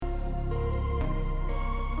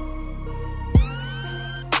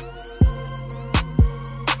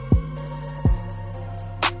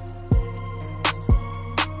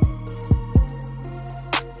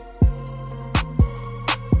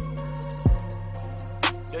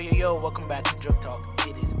Yo, welcome back to Drug Talk.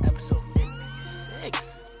 It is episode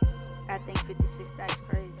 56. I think 56, that's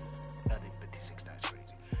crazy. I think 56 is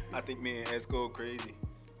crazy. I think me and Eds go crazy.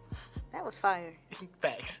 That was fire.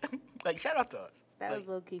 Facts. Like, shout out to us. That like, was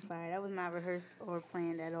low-key fire. That was not rehearsed or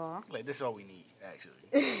planned at all. Like, this is all we need,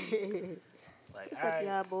 actually. Like, What's all up, right.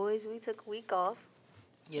 y'all boys? We took a week off.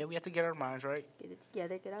 Yeah, we have to get our minds right. Get it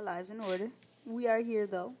together, get our lives in order. We are here,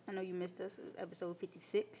 though. I know you missed us. It was episode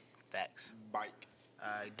 56. Facts. Bike.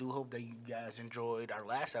 I do hope that you guys enjoyed our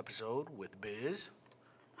last episode with Biz.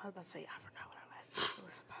 I was about to say, I forgot what our last episode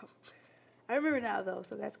was about. I remember now, though,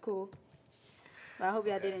 so that's cool. But I hope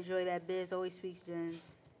y'all did enjoy that. Biz always speaks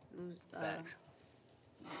gems. Facts.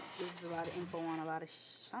 Gives us a lot of info on a lot of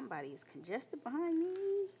somebody is congested behind me.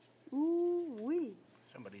 Ooh wee.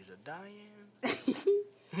 Somebody's a dying.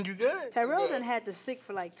 You good? Tyrell done had to sick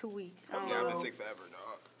for like 2 weeks. I don't Yeah, I've been know. sick forever,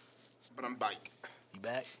 dog. But I'm bike. You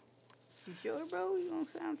back? You sure, bro? You don't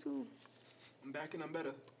sound too. I'm back and I'm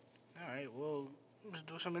better. All right, well, let's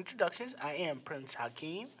do some introductions. I am Prince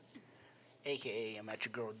Hakeem, a.k.a. I'm at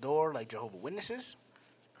your girl door like Jehovah Witnesses.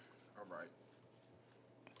 All right.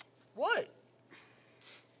 What?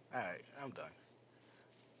 All right, I'm done.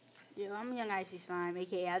 Yo, I'm Young Icy Slime,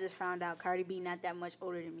 aka I just found out Cardi B not that much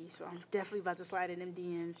older than me, so I'm definitely about to slide in them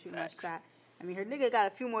DMs, shoot my Facts. shot. I mean, her nigga got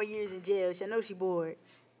a few more years in jail. I know she bored.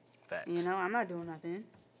 Facts. You know, I'm not doing nothing.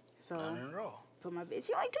 So, Nothing at all. put my bitch.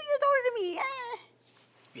 She only 2 years older than me.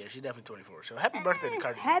 Yeah, she's definitely 24. So happy birthday to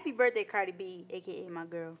Cardi B. Happy birthday, Cardi B, aka my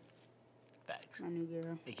girl, Facts. my new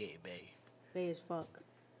girl. A.k.a. Bay. Bay as fuck.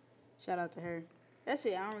 Shout out to her. That's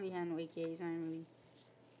it. I don't really have no AKs. I ain't really.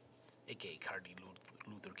 A.k.a. Cardi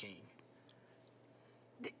Luther King.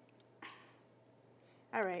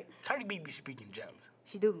 All right. Cardi B be speaking gems.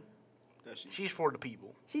 She do. Does she? She's for the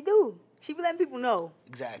people. She do. She be letting people know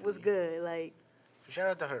Exactly. what's good. Like, So shout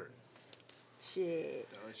out to her. shit.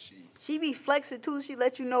 Does she? She be flexing too. She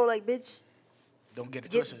let you know, like, bitch, Don't get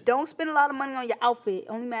it twisted. don't spend a lot of money on your outfit.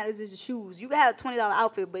 Only matters is the shoes. You can have a $20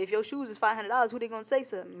 outfit, but if your shoes is $500, who they gonna say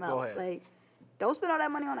something about? Go ahead. Like, don't spend all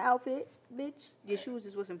that money on the outfit, bitch. Your shoes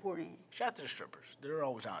is what's important. Shout out to the strippers. They're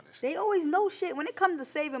always honest. They always know shit. When it comes to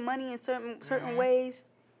saving money in certain ways,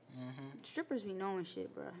 strippers be knowing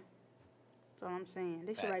shit, bro. That's all I'm saying.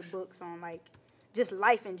 They should write Facts. books on, like, just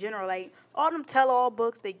life in general. Like, all them tell-all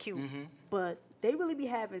books, they cute. But they really be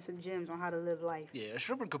having some gems on how to live life. Yeah, a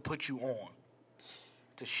stripper could put you on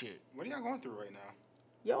to shit. What are y'all going through right now?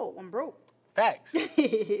 Yo, I'm broke. Facts.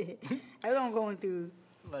 That's what I'm going through.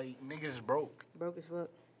 Like, niggas is broke. Broke as fuck.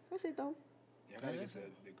 What's it, though? Yeah, I gotta get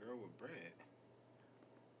the girl with bread.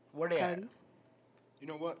 Where they Cardi. at? You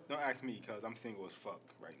know what? Don't ask me because I'm single as fuck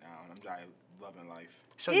right now and I'm just loving life.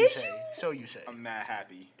 So you Is say. you? So you say. I'm mad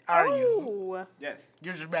happy. Are you? Oh, Yes,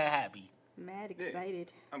 You're just mad happy. mad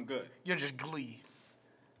excited. I'm good. You're just glee.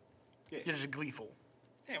 Yeah. You're just gleeful.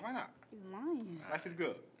 Yeah, why not? He's lying. Life is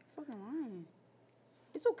good. Fucking lying.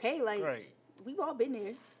 It's okay. Like, Right. we've all been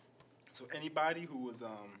there. So anybody who was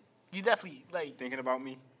You definitely, like, thinking about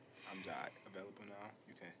me, I'm Jai. Available now.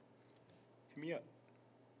 You can hit me up.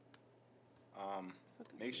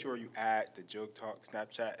 Make sure you add the Joke Talk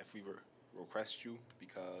Snapchat if we request you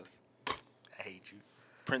because I hate you.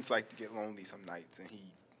 Prince like to get lonely some nights and he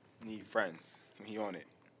need friends when he on it.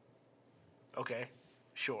 Okay.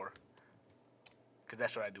 Sure. Because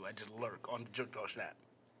that's what I do. I just lurk on the Jerk Talk Snap.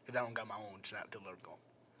 Because I don't got my own Snap to lurk on.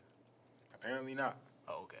 Apparently not.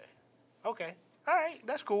 Oh, okay. Okay. All right.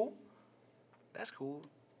 That's cool. That's cool.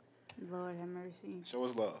 Lord have mercy. Show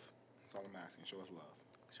us love. That's all I'm asking. Show us love.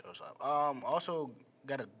 So what's up? Also,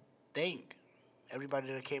 got to thank everybody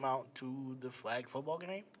that came out to the flag football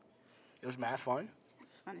game. It was mad fun.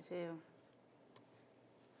 It's fun as hell.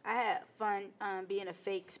 I had fun being a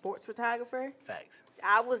fake sports photographer. Facts.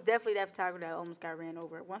 I was definitely that photographer that almost got ran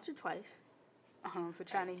over once or twice for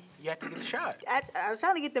trying to. You have to get the shot. I was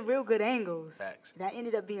trying to get the real good angles. Facts. And I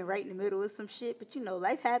ended up being right in the middle of some shit. But, you know,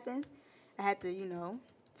 life happens. I had to, you know,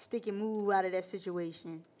 stick and move out of that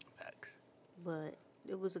situation. Facts. But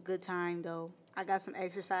it was a good time, though. I got some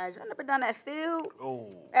exercise. Run up and down that field Oh,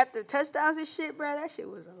 after touchdowns and shit, bro. That shit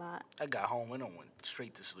was a lot, I got home and I went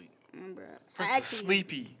straight to sleep. bro. Prince is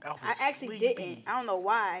sleepy. I, was I actually sleepy. didn't. I don't know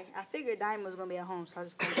why. I figured Diamond was gonna be at home, so I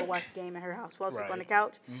was just gonna go watch the game at her house. So I was up on the Right.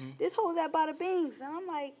 couch. This hoe's at Bada Bings, and I'm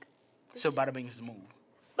like, So Bada Bing is the move.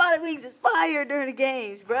 Bada Bings is fire during the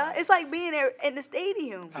games, bro. It's like being there in the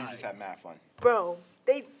stadium, We just had mad fun. bro.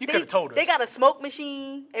 You coulda told us. They got a smoke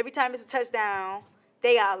machine every time it's a touchdown.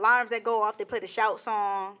 They got alarms that go off. They play the shout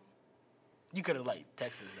song. You could have, like,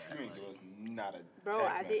 texted that. I mean, like, it was not a Bro,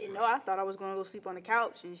 text I didn't message. know. I thought I was gonna go sleep on the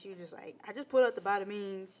couch, and she was just like, I just pulled up the Bada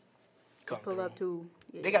Bings. come Pull through. up too.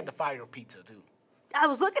 Yeah. They got the fire pizza, too. I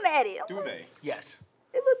was looking at it. I'm Do like, they? Yes.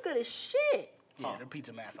 it looked good as shit. Yeah, their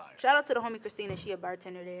pizza mad fire. Shout out to the homie Christina. She a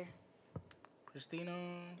bartender there. Christina.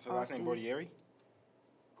 So last name Austin. Bordieri?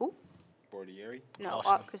 Who? Bordieri? No,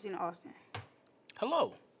 Austin. Christina Austin.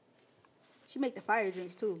 Hello. She make the fire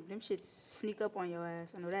drinks too. Them shits sneak up on your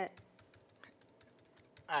ass. I know that.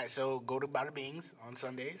 All right, so go to Bada Bing's on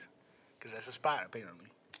Sundays, because that's a spot, apparently.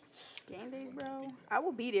 Game days, bro. I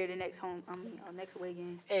will be there the next next away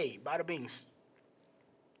game. Hey, Bada Bing's,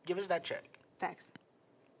 give us that check. Facts.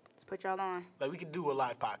 Let's put y'all on. Like, we could do a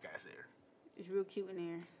live podcast there. It's real cute in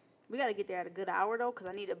there. We gotta get there at a good hour though, cause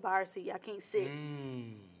I need a bar seat. I can't sit.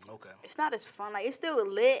 Okay. It's not as fun. Like it's still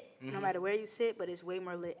lit, no matter where you sit, but it's way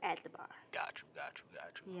more lit at the bar. Got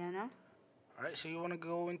you. Yeah, no. All right, so you want to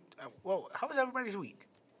go in? Well, how was everybody's week?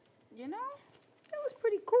 You know, it was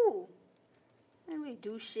pretty cool. Didn't really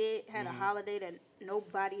do shit. Had a holiday that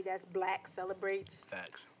nobody that's black celebrates,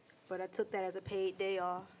 Facts. but I took that as a paid day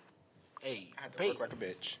off. Hey, I had to pay. work like a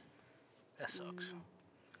bitch. That sucks.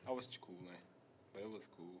 I was cooling, but it was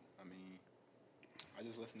cool. I mean, I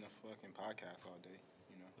just listened to fucking podcasts all day,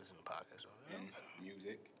 you know, Listen to podcasts. and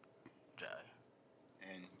music, Jai.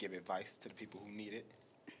 and give advice to the people who need it.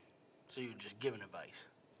 So you're just giving advice.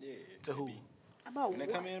 Yeah. To who? About When they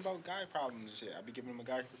what? come in about guy problems and shit, I be giving them a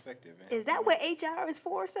guy perspective. Man. Is that what HR is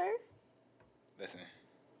for, sir? Listen.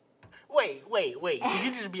 Wait. So you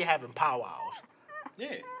just be having powwows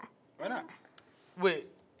Yeah. Why not? with?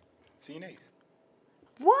 CNAs.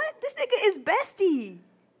 What? This nigga is bestie.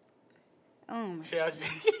 Oh my See, god.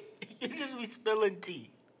 you just be spilling tea.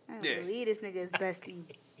 I don't Yeah. believe this nigga is bestie.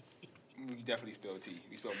 We definitely spill tea.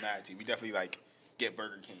 We spill mad tea. We definitely like get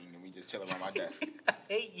Burger King and we just chill around my desk I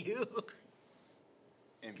hate you.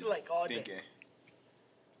 and be Like all day. thinking.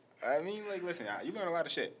 I mean, like, listen, you learn a lot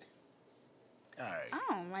of shit. All right. I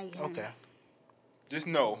don't like him. Okay. Just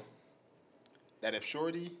know that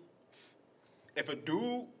if a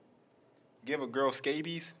dude give a girl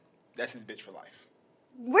scabies, that's his bitch for life.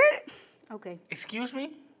 Where? Okay. Excuse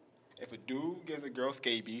me? If a dude gives a girl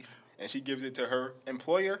scabies and she gives it to her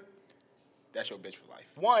employer, that's your bitch for life.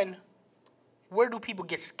 One, where do people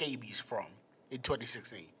get scabies from in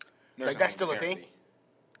 2016? Nursing Like, that's homes, still a thing?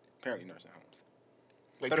 Apparently nursing homes.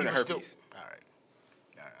 Like, Better than people still. herpes. All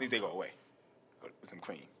right. At least they go away with some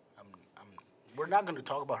cream. We're not going to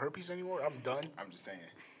talk about herpes anymore. I'm done. I'm just saying.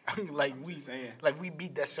 like I'm we, just saying. like we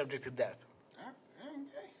beat that subject to death. Okay.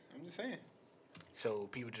 I'm just saying. So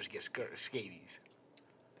people just get scabies.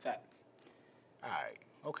 Facts. All right.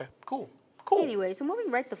 Okay. Cool. Anyway, so moving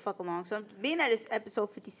right the fuck along. So being that it's episode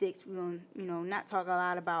 56, we're going to, not talk a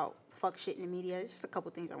lot about fuck shit in the media. It's just a couple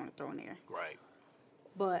things I want to throw in there. Right.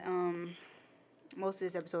 But most of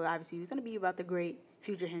this episode, obviously, is going to be about the great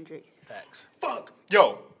Future Hendrix. Facts. Fuck.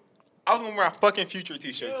 Yo, I was gonna wear a fucking Future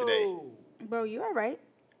t-shirt today. Yo. Bro, you all right?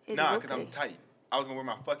 It Nah, is because okay. I'm tight. I was gonna wear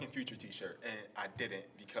my fucking Future t-shirt, and I didn't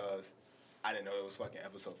because I didn't know it was fucking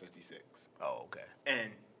episode 56. Oh, okay. And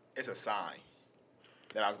it's a sign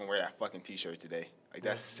that I was gonna wear that fucking t-shirt today. Like,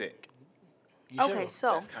 that's sick. You Okay, should've.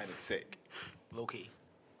 so That's kind of sick. Low key.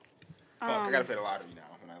 Fuck, I gotta play the lottery now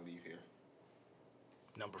when I leave here.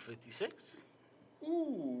 Number 56.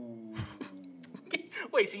 Ooh.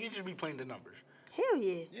 Wait, so you just be playing the numbers? hell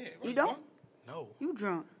yeah. Yeah. You don't? No. You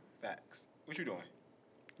drunk? Facts. What you doing?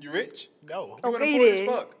 You rich? No. Oh. You Okay, unemployed as then.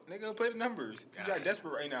 fuck. Nigga, play the numbers. You got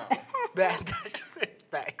desperate right now. Bad.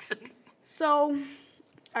 Facts. So, all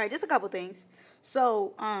right, just a couple things.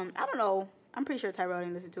 So, I don't know. I'm pretty sure Tyrell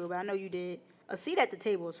didn't listen to it, but I know you did. A Seat at the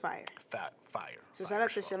Table is fire. Fire. So Fire shout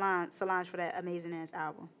out to song. Solange for that amazing ass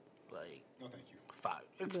album. Like, No, thank you. fire.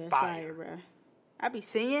 It's Yeah, fire. bro. I be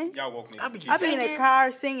singing. Y'all woke me. I be I be in Sing the it.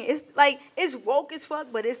 car singing. It's like it's woke as fuck,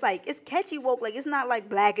 but it's like it's catchy woke. Like it's not like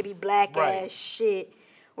blackety black Right. ass shit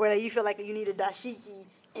where like, you feel like you need a dashiki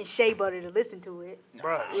and shea butter to listen to it.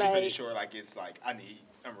 Bruh. She pretty Like- sure like it's like I need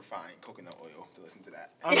unrefined coconut oil to listen to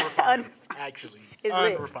that. Unrefined. Unrefined. Actually. It's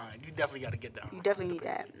lit. Unrefined. You definitely got to get that. You definitely need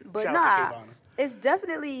that. But Shout out to nah, Kayvana. it's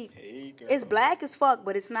definitely Hey, girl. it's black as fuck,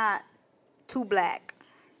 but it's not too black.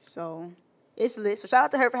 So it's lit. So shout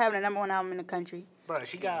out to her for having the #1 album in the country. Bruh,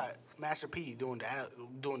 she got Master P doing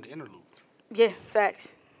the interludes. Yeah,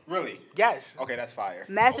 facts. Really? Yes. Okay, that's fire.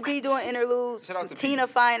 Master P doing interludes. Shout out to Tina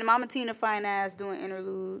P. Fine, Mama Tina Fine ass doing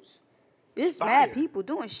interludes. There's Fire. mad people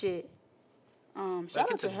doing shit. Shout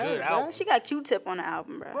out it's to a her, good bro. album. She got Q-Tip on the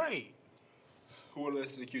album, bro. Right. Who would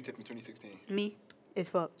listen to Q-Tip in 2016? Me, as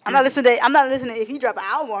fuck. I'm not listening. I'm not listening. If he drop an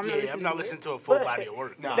album, I'm not Yeah, listening. I'm not to listening it. to a full But- body of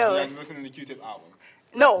work. Nah, No. you're not listening to the Q-Tip album.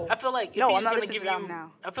 No, I feel like if No, he's I'm not gonna listening give to the you, album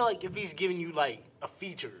now. I feel like if he's giving you like a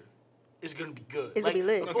feature, it's gonna be good. It's like, gonna be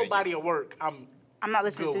lit. A Okay, full yeah. body of work, I'm I'm not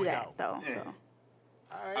listening Good to that without. though. Yeah. So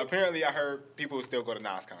All right. Apparently, I heard people still go to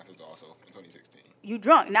Nas concerts also in 2016. You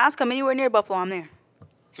drunk. Nas come anywhere near Buffalo, I'm there.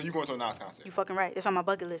 So you going to a Nas concert? You fucking right. It's on my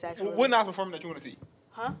bucket list, actually. What Nas performing that you want to see?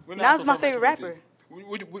 Huh? What Nas is my performing that favorite you wanna see? rapper.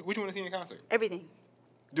 What you want to see in concert? Everything.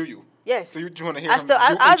 Do you? Yes. So you want to hear I him still, do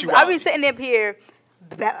I Uchi be sitting up here.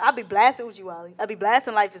 I be blasting Uchi Wally. I be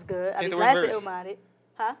blasting Life is Good. I Hit be the worst blasting verse. Illmatic.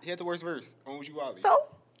 Huh? He had the worst verse on Uchi Wally. So,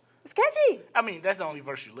 it's catchy. I mean, that's the only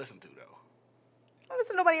verse you listen to, though. I don't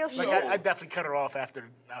listen to nobody else. Like, shit. I definitely cut her off after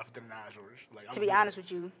the Nas verse. Like, To be honest with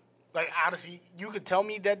you, Like, honestly, you could tell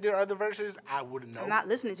me that there are other verses, I wouldn't know. I'm not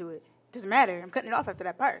listening to it. Doesn't matter. I'm cutting it off after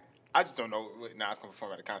that part. I just don't know what Nas gonna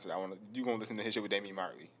perform at a concert. You gonna listen to his shit with Damian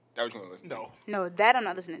Marley? That what you gonna listen to? No. No, that I'm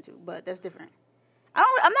not listening to, but that's different. I'm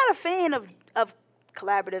not a fan of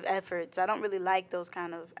collaborative efforts. I don't really like those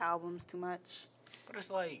kind of albums too much. But it's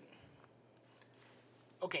like,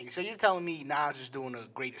 okay, so you're telling me Nas is doing a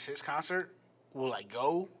greatest hits concert? Will I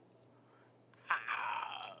go?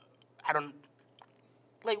 I don't.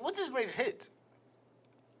 Like, what's his greatest hits?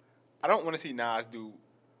 I don't want to see Nas do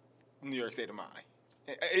New York State of Mind.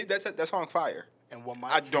 That song fire. And one mic?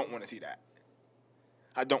 I don't want to see that.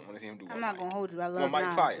 I don't want to see him do I'm One not Mic. gonna hold you. I love One Mic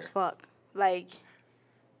Nas fire. as fuck. Like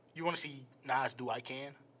You want to see Nas do I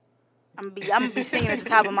Can? I'm gonna be singing at the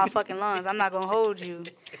top of my fucking lungs. I'm not gonna hold you.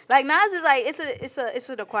 Like Nas is like it's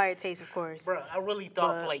an acquired taste, of course. Bro, I really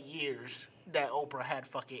thought But- for like years that Oprah had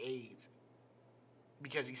fucking AIDS.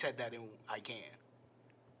 Because he said that in I Can.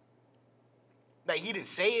 Like, he didn't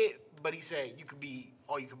say it, but he said you could be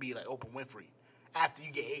like Oprah Winfrey after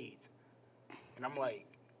you get AIDS. And I'm like,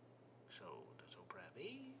 so does Oprah have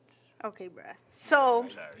AIDS? Okay, bruh. So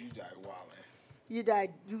You died wildin'. you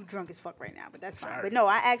died. You drunk as fuck right now, but that's fine. Sorry. But no,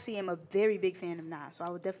 I actually am a very big fan of Nas, so I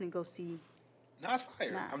would definitely go see. Nas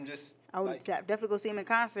fire. Nas. I'm just. I would like, definitely go see him in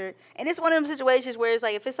concert. And it's one of them situations where it's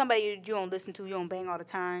like if it's somebody you don't listen to, you don't bang all the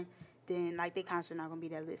time, then like their concert not gonna be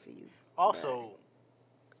that lit for you. Also,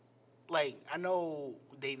 like, I know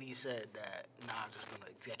Davey said that Nas is going to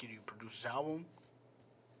executive produce his album.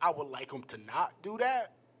 I would like him to not do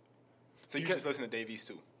that. So you just listen to Davies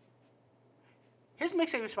too. His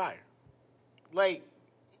mixtape is fire. Like,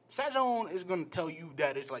 Sat Zone is going to tell you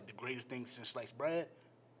that it's like the greatest thing since sliced bread.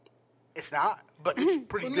 It's not, but it's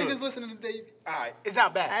pretty So good. niggas listening to Davies. All right. It's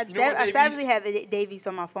not bad. You know what, I Davies? savagely have Davies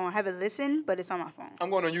on my phone. I haven't listened, but it's on my phone. I'm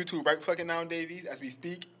going on YouTube right fucking now, Davies, as we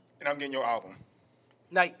speak, and I'm getting your album.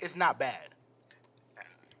 Like, it's not bad.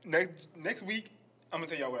 Next week, I'm gonna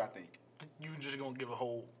tell y'all what I think. You just going to give a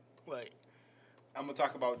whole, like, I'm gonna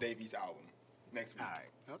talk about Davies' album next week. all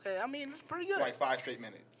right. Okay, I mean, it's pretty good. For like 5 straight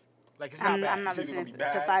minutes. Like, it's not I'm bad. not It's either listening gonna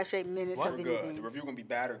be to bad 5 straight minutes What? of Or good. anything. The review gonna be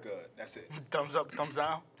bad or good. That's it. Thumbs up, thumbs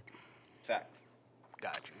down. Facts.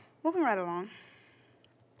 Got you. Moving right along.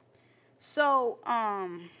 So,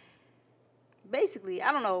 basically,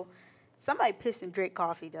 I don't know. Somebody pissed in Drake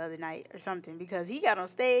coffee the other night or something because he got on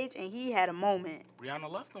stage and he had a moment.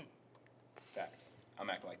 Rihanna left him. Facts. I'm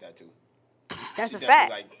acting like that too. That's She a definitely, fact.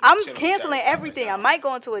 like, I'm chilling with canceling Derek right everything. now. I might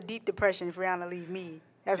go into a deep depression if Rihanna leave me.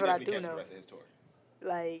 That's He what I definitely do catch know. The rest of his tour.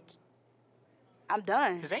 Like, I'm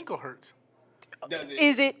done. His ankle hurts. Does it?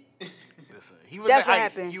 Is it? Listen, he was That's in what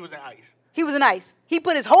ice. happened. He was in ice. He was in ice. He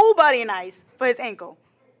put his whole body in ice for his ankle.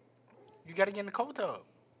 You got to get in the cold tub.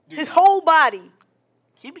 His whole body.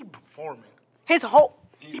 He be performing. His whole.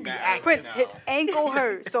 He's He be mad acting Prince, now. his ankle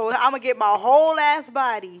hurt. So I'm going to get my whole ass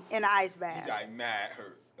body in an ice He bath. got mad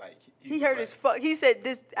hurt. Like He hurt as fuck. He said,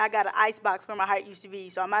 "This I got an ice box where my height used to be,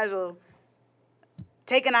 so I might as well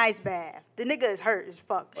take an ice bath." The nigga is hurt as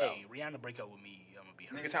fuck, bro. Hey, Rihanna break up with me. I'm gonna be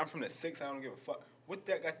hurt. Niggas, I'm from the 6. I don't give a fuck. What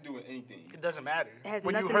that got to do with anything? It doesn't matter. It has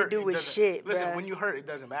When you nothing to hurt, do it with doesn't- shit, Listen, bruh. when you hurt, it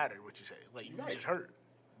doesn't matter what you say. Like, you Right. just hurt.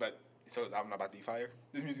 But so I'm not about to be fire.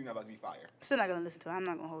 This music not about to be fire. Still not gonna listen to it. I'm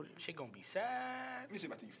not gonna hold you. Shit gonna be sad. This shit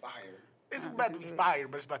about to be fire. It's Nah, about to listen be to it. fire,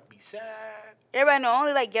 but it's about to be sad. Everybody know I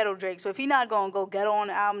only like ghetto Drake, so if he not gonna go ghetto on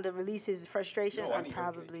the album to release his frustrations, No, I I'm need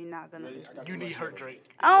Hurt probably Drake. not gonna Really? listen I to got it. You too need much hurt Hurt.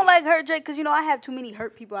 Drake. I don't like Hurt Drake because you know I have too many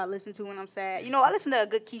hurt people I listen to when I'm sad. You know I listen to a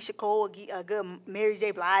good Keisha Cole, a good Mary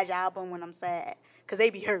J. Blige album when I'm sad because they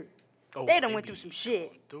be hurt. Oh, They done went be through some shit.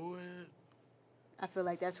 going Through it. I feel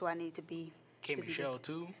like that's who I need to be. K. to be Michelle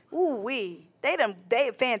too. Ooh wee, they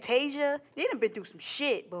Fantasia, they done been through some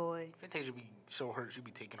shit, boy. Fantasia be so hurt she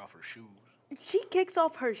be taking off her shoes. She kicks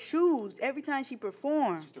off her shoes every time she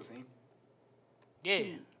performs. She still sing? Yeah,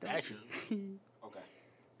 actually. Okay.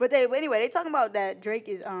 But anyway, they talking about that Drake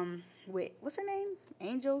is with what's her name?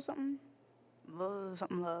 Angel something? Love.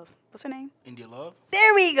 What's her name? India Love.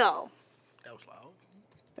 There we go. That was loud.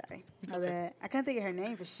 Sorry, my bad. I can't think of her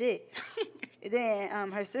name for shit. And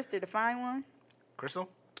then her sister, the fine one, Crystal.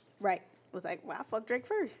 right, was like, "Well, I fucked Drake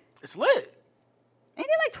first." It's lit. Ain't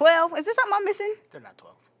they like 12? Is there something I'm missing? They're not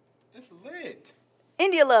 12. It's lit.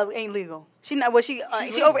 India Love ain't legal. She not. Well, she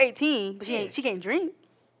legal. over 18, but she Yeah. ain't. She can't drink.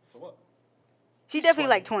 So what? She definitely 20.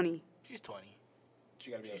 like 20. She's 20. She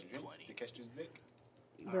gotta be able She's to drink 20. to catch this dick.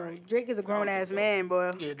 Bro, Alright. Drake is a grown ass so. man,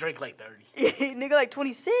 bro. Yeah, Drake like 30. Nigga like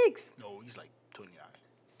 26. No, he's like 29.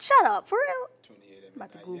 Shut up, for real. 28 at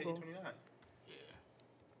About to midnight. Yeah, Google. he's 29. Yeah.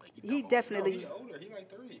 Like, He double. No, definitely. he's older. He like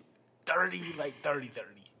 30. 30, like 30.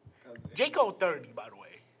 J. Cole 30, by the way.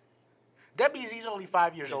 That means he's only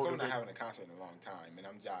 5 years J. older Cole's not than... having a concert in a long time, and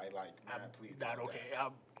I'm like, man, please. Not don't do okay. that.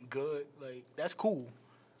 I'm good. Like, that's cool.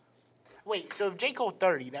 Wait, so if J. Cole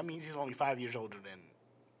 30, that means he's only 5 years older than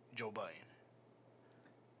Joe Budden.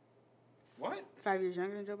 What? 5 years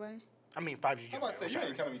younger than Joe Budden? I mean, 5 years I'm younger. about to say, you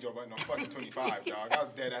ain't telling me Joe Budden on fucking 25, dog. I was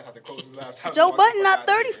dead ass at the closest last time. Joe Fuck Budden not out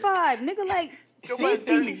of here. 35. Nigga like Joe Budden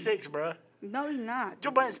 50. 36, bruh. No, he not. Joe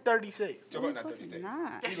Budden's 36. Joe No, Budden not he's fucking 36.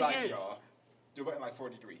 not. Yes, He he lied to is. y'all. Joe Budden like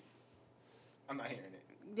 43. I'm not hearing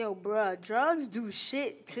it. Yo, bruh, drugs do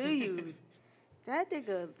shit to you. That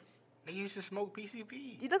nigga, They used to smoke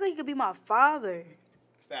PCP. you look like he could be my father.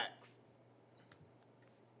 Facts.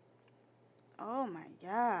 Oh my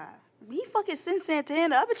god. He fucking Sin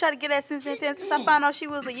Santana. I've been trying to get at Sin Santana since I found out she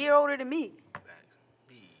was a year older than me. Facts.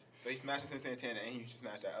 So he smashed Sin Santana, and he used to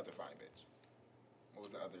smash that other fine bitch. What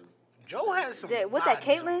was the other? Joe has some. What that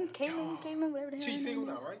bodies Caitlyn? on- Caitlyn, whatever the hell. She's her single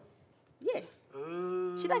name now, is. right? Yeah.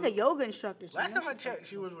 She like Uh, a yoga instructor. so Last know time I she's checked, fucking-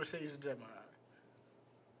 she was with Sage Gemini.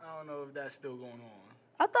 I don't know if that's still going on.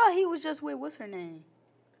 I thought he was just with what's her name?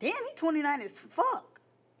 Damn, he 29 as fuck.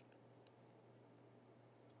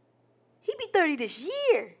 He be 30 this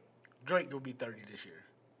year. Drake will be 30 this year.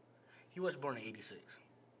 He was born in 86.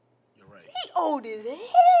 You're right. He old as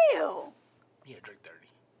hell. Yeah, Drake 30.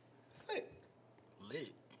 It's lit.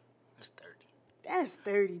 Lit. That's 30. That's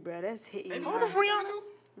 30, bro. That's hitting. Ain't my- How old is Rihanna?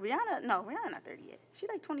 Rihanna, no, Rihanna not 30 yet. She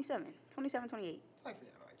like 27, 28. Like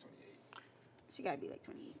Rihanna, like 28. She gotta be like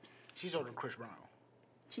 28. She's older than Chris Brown.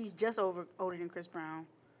 She's just older than Chris Brown.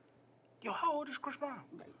 Yo, how old is Chris Brown?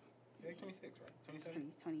 Like You're like 26, right? 27.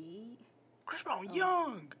 he's 28. Chris Brown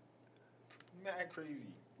young. Mad crazy.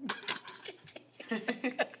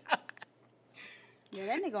 Yeah,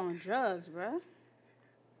 that nigga on drugs, bro.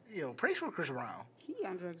 Yo, praise for Chris Brown. He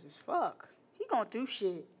on drugs as fuck. He going through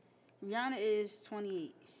shit. Rihanna is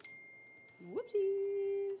 28.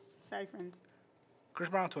 Whoopsies. Sorry, friends. Chris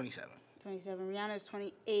Brown 27. 27. Rihanna is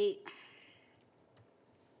 28.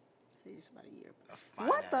 So just about a year. A fine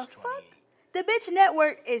What the ass fuck? 28. The bitch net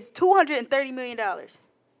worth is $230 million. Rihanna?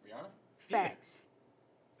 Facts.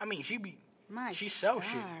 I mean, she be. My She sells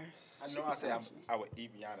shit. stars. I She know be I say selling shit. I would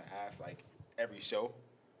eat Rihanna ass like every show,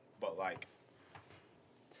 but like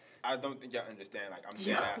I don't think y'all understand. Like I'm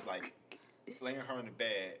dead ass like laying her in the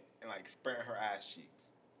bed and like spreading her ass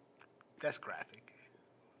cheeks That's graphic.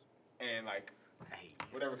 and like I hate you.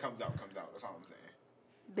 whatever comes out comes out. That's all I'm saying.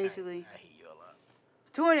 Basically. I hate you a lot.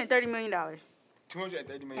 $230 million. $230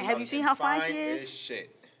 million. And have you seen how fine she as is?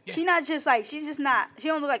 Shit. Yeah. She not just like, she's just not, she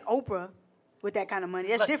don't look like Oprah with that kind of money.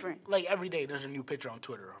 That's Like- different. Like every day, there's a new picture on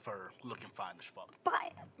Twitter of her looking fine as fuck. But,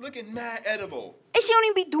 Looking mad edible. and she don't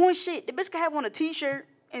even be doing shit. The bitch could have on a t-shirt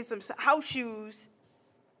and some house shoes.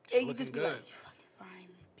 She's And you looking just be good. like, you fucking fine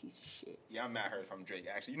piece of shit. Yeah, I'm mad at her if I'm Drake.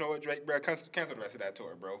 Actually, you know what, Drake, bro? Cancel the rest of that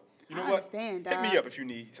tour, bro. You know I what? understand, Hit me dog. up if you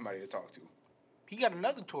need somebody to talk to. He got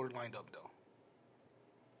another tour lined up though.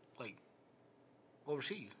 Like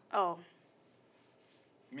overseas. Oh,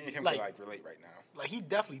 Me and him Like- can like relate right now. Like he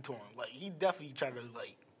definitely touring. Like he definitely trying to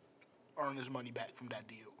like earn his money back from that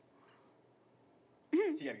deal.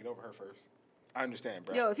 He got to get over her first. I understand,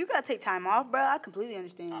 bro. yo, if you gotta take time off, bro, I completely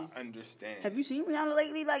understand. I understand. Have you seen Rihanna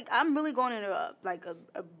lately? Like, I'm really going into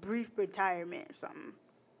a brief retirement or something.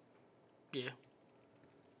 Yeah.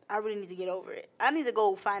 I really need to get over it. I need to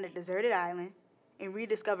go find a deserted island and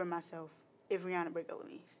rediscover myself if Rihanna break up with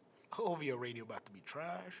me. OVO radio about to be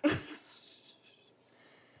trash.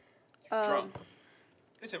 Drunk.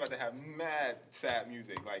 This shit about to have mad sad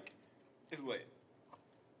music. Like, it's lit.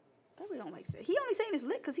 I really don't like sad. He only saying it's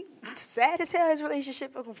lit because he sad as hell his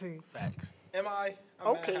relationship. Facts. Am I? I'm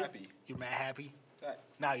Okay. mad happy. You're mad happy?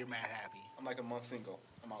 Facts. Now you're mad happy. I'm like a month single.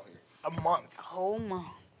 I'm out here. A month. Oh my.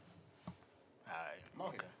 Alright. I'm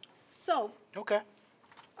out here. So, Okay.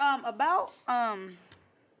 about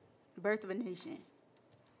Birth of a Nation.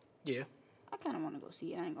 Yeah. I kind of want to go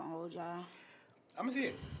see it. I ain't gonna hold y'all. I'm gonna see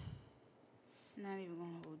it. Not even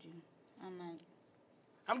gonna hold you. I'm like,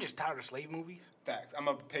 I'm just tired of slave movies. Facts. I'm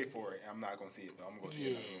gonna pay for it. I'm not gonna see it though. I'm gonna go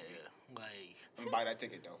see Yeah. it. Like I'm gonna buy that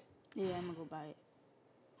ticket though. yeah, I'm gonna go buy it.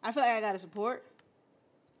 I feel like I gotta support.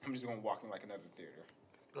 I'm just gonna walk in like another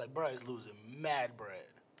theater. bruh is losing mad bread.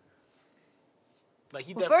 Like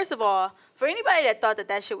he Well, first of all, for anybody that thought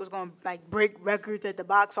that shit was gonna like break records at the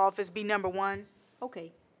box office, be number one,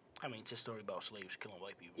 okay. I mean, it's a story about slaves killing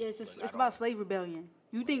white people. Yeah, Like, it's about slave rebellion.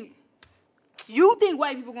 You think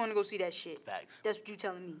white people going to go see that shit? Facts. That's what you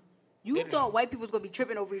telling me. You thought white people was going to be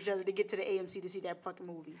tripping over each other to get to the AMC to see that fucking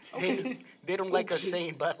movie. Okay. They don't like us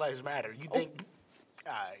saying Black Lives Matter. You think,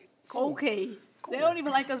 all right, cool. Okay. Cool. They don't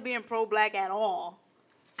even like us being pro-black at all.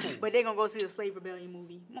 But they're going to go see the slave rebellion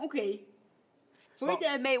movie. Okay. For it to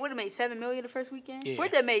have made, what it made, $7 million the first weekend? Yeah. For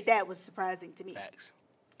it to have made that was surprising to me. Facts.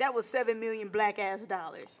 That was $7 million black-ass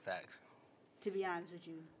dollars. Facts. To be honest with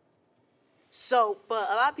you. So, but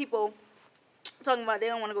a lot of people talking about they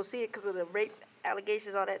don't want to go see it because of the rape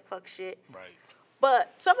allegations, all that fuck shit. Right.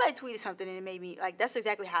 But somebody tweeted something and it made me, like, that's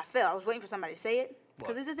exactly how I felt. I was waiting for somebody to say it.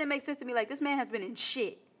 Because it just didn't make sense to me. Like, this man has been in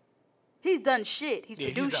shit. He's done shit. He's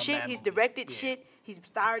produced shit. He's directed shit. He's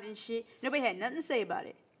starred in shit. Nobody had nothing to say about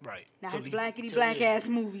it. Right. Now his blackity black ass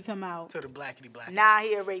movie come out. To the blackity black. Nah,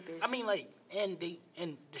 he a rapist. I mean, like, and the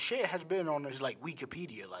shit has been on his like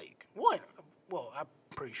Wikipedia. Like, what? Well, I'm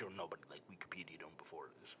pretty sure nobody like Wikipedia'd him before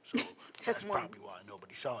this, so that's probably why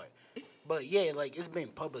nobody saw it. But yeah, like it's been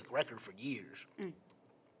public record for years,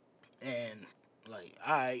 and like,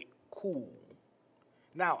 alright, cool.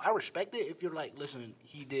 Now I respect it if you're like, listen,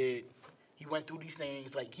 he went through these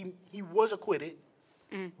things. Like he was acquitted,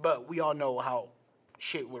 but we all know how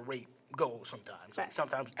shit with rape goes sometimes. Like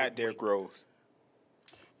sometimes at Derrick Rose.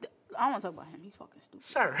 I don't want to talk about him. He's fucking stupid.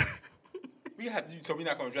 Sir. So we're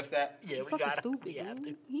not gonna address that. Yeah, He's we got stupid, it.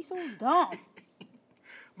 dude. He's so dumb.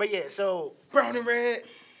 But yeah, so Brown and red.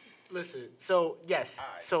 listen. So yes,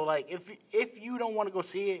 Right. so like if you don't want to go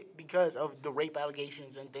see it because of the rape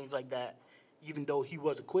allegations and things like that, even though he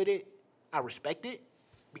was acquitted, I respect it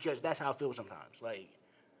because that's how I feel sometimes. Like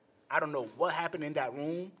I don't know what happened in that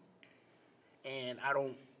room, and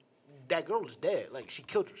that girl is dead. Like she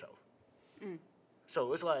killed herself.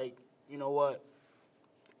 So it's like, you know what?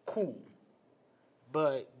 Cool.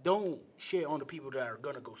 But don't shit on the people that are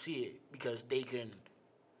gonna go see it because they can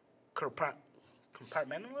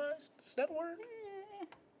compartmentalize. Is that a word?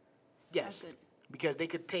 Yes. Because they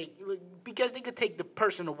could take the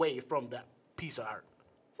person away from that piece of art.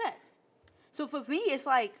 Facts. So for me, it's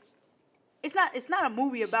like, it's not a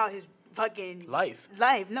movie about his fucking Life.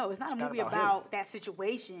 No, it's not a movie about that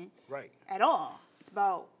situation. Right. At all. It's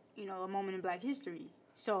about, a moment in Black history.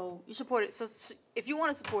 So you support it. So if you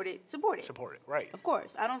want to support it, support it. Support it, right. Of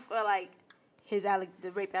course. I don't feel like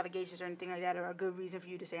the rape allegations or anything like that are a good reason for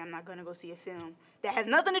you to say I'm not going to go see a film that has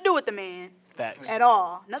nothing to do with the man. Facts. At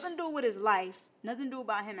all. Nothing to do with his life. Nothing to do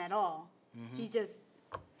about him at all. Mm-hmm.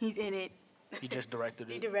 He's in it. He just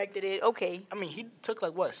directed it. He directed it. Okay. I mean, he took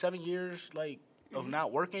 7 years of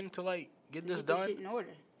not working to get this done. Shit in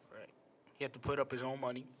order. Right. He had to put up his own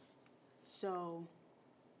money. So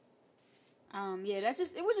yeah, it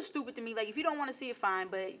was just stupid to me. Like, if you don't want to see it, fine,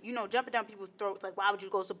 but, jumping down people's throats, like, why would you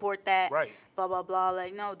go support that? Right. Blah, blah, blah.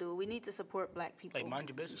 Like, no, dude, we need to support Black people. Like, mind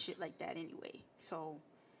your business. Shit like that anyway. So,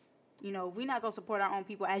 if we're not going to support our own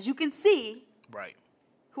people, as you can see. Right.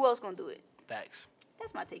 Who else going to do it? Facts.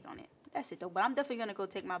 That's my take on it. That's it, though. But I'm definitely going to go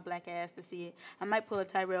take my black ass to see it. I might pull a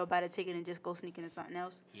Tyrell, buy the ticket, and just go sneak into something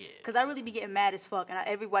else. Yeah. Because I really be getting mad as fuck. And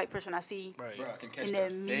every white person I see in the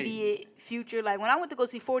immediate future, like, when I went to go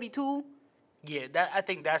see 42... Yeah, I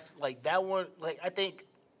think that's, that one, I think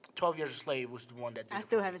 12 Years a Slave was the one that did I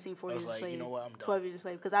still haven't seen 4 Years a Slave. You know what, I'm done. 12 Years a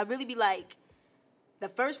Slave. Because I really be like, the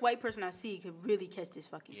first white person I see could really catch this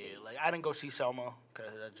fucking thing. Yeah, I didn't go see Selma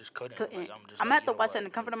because I just couldn't. I'm going to have to watch that in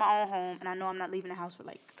the comfort of my own home, and I know I'm not leaving the house for,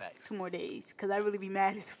 Facts. 2 more days. Because I really be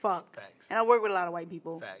mad as fuck. Facts. And I work with a lot of white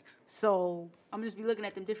people. Facts. So, I'm just be looking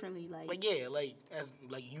at them differently.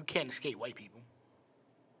 You can't escape white people.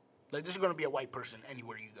 There's going to be a white person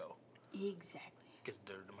anywhere you go. Exactly. Because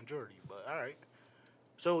they're the majority, but all right.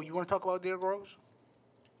 So you want to talk about Derrick Rose?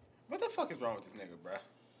 What the fuck is wrong with this nigga, bruh?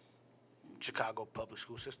 Chicago public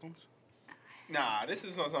school systems? Nah, this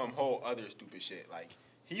is some whole other stupid shit.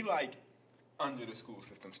 He under the school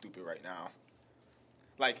system stupid right now.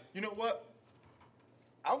 You know what?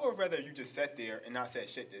 I would rather you just sat there and not said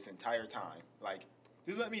shit this entire time.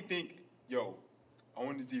 Just let me think, yo,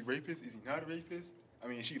 Owen, is he a rapist? Is he not a rapist? I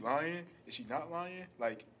mean, is she lying? Is she not lying?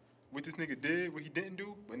 What this nigga did, what he didn't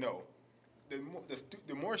do, but no.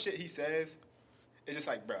 The more shit he says, it's just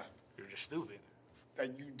bruh. You're just stupid.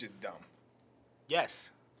 You just dumb.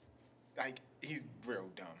 Yes. He's real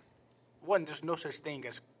dumb. One, there's no such thing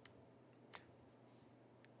as...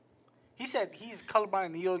 He said he's colorblind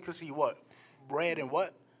and he only can see what? Red and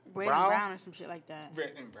what? Red and brown or some shit like that.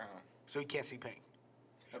 Red and brown. So he can't see pink.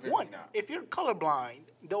 One, if you're colorblind,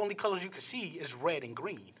 the only colors you can see is red and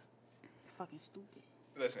green. fucking stupid.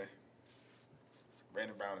 Listen,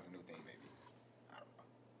 Brandon Brown is a new thing, baby. I don't know.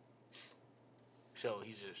 So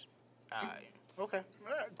he's just, all right. Okay.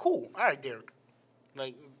 All right. Cool. All right, Derek.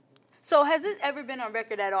 Like. So has it ever been on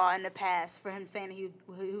record at all in the past for him saying that he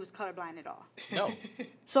was colorblind at all? No.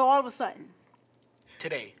 So all of a sudden.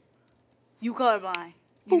 Today. You colorblind.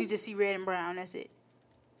 You can just see red and brown. That's it.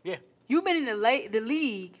 Yeah. You've been in the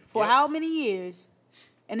league for how many years,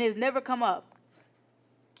 and it's never come up.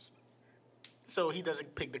 So he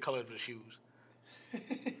doesn't pick the color of the shoes.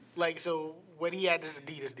 Like, so when he had this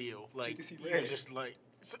Adidas deal, like, he was just like,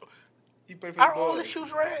 so. He played for the Are Bulls. all his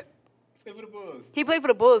shoes red? He played for the Bulls. He played for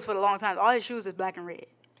the Bulls for a long time. All his shoes is black and red.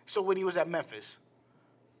 So when he was at Memphis,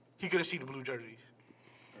 he couldn't see the blue jerseys.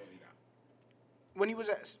 Really not. When he was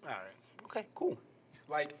at, all right, okay, cool.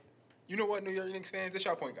 Like, you know what, New York Knicks fans? This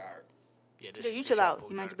y'all point guard. Yeah, Dude, you chill out.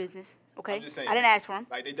 You mind your business, okay? I'm just saying, I didn't ask for him.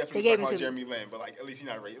 Like, they definitely gave talking him about to me. Jeremy Lin, but like, at least he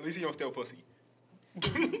not right. At least he don't steal pussy.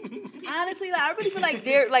 Honestly, like, I really feel like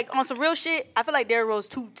they're like on some real shit. I feel like Derrick Rose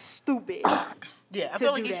too stupid. Yeah, I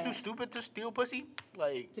feel like he's too stupid to steal pussy.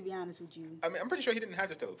 Like, to be honest with you, I mean, I'm pretty sure he didn't have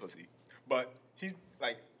to steal the pussy, but he's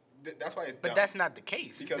like, that's why it's. But dumb. that's not the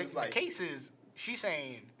case. Because the, it's like, the case is she's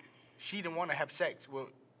saying she didn't want to have sex with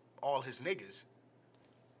all his niggas,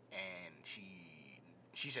 and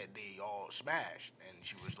she said they all smashed, and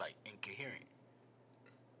she was like incoherent.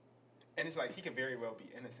 And it's like he can very well be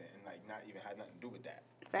innocent and like not even have nothing to do with that.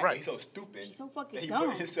 Fact. Right. He's so stupid. He's so fucking he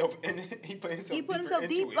dumb. Put himself in it. He put himself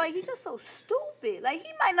deep. into Like, it. he's just so stupid. Like, he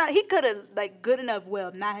might not. He could have like good enough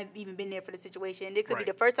well not have even been there for the situation. And it could be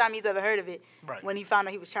the first time he's ever heard of it. Right. When he found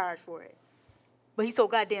out he was charged for it. But he's so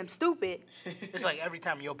goddamn stupid. It's like every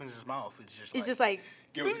time he opens his mouth, it's just like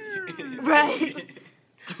Guilty. right.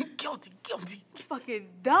 guilty. Fucking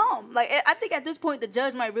dumb. Like, I think at this point the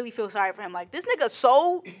judge might really feel sorry for him. Like, this nigga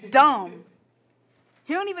so dumb.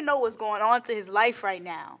 He don't even know what's going on to his life right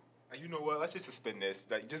now. You know what? Let's just suspend this.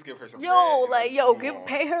 Like, just give her some.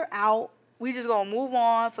 Pay her out. We just gonna move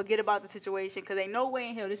on, forget about the situation, because ain't no way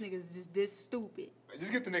in hell this nigga is just this stupid.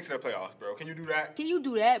 Just get the Knicks to the playoffs, bro. Can you do that? Can you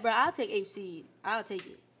do that, bro? I'll take 8th seed. I'll take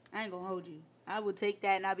it. I ain't gonna hold you. I would take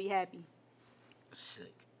that and I'll be happy. That's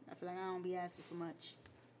sick. I feel like I don't be asking for much.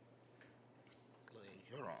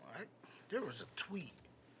 Like, hold on. There was a tweet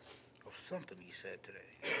of something he said today.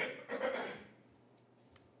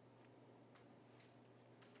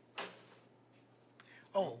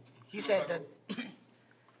 Oh, he said that.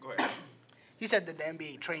 Go ahead. He said that the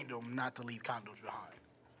NBA trained him not to leave condoms behind.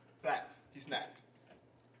 Facts. He snapped.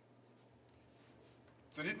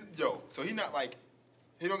 So he not like,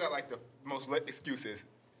 he don't got like the most lit excuses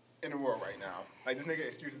in the world right now. Like, this nigga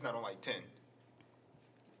excuses not on like 10.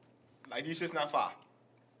 Like, he's just not 5.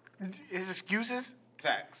 His excuses?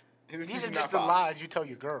 Facts. These are just the lies you tell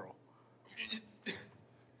your girl.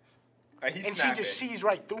 Like, he's and snapping. she just sees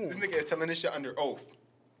right through him. This nigga is telling this shit under oath.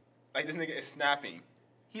 Like, this nigga is snapping.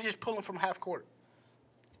 He's just pulling from half court.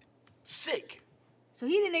 Sick. So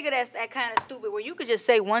he the nigga that's that kind of stupid where you could just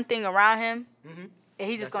say one thing around him, and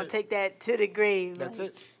he's just gonna take that to the grave. That's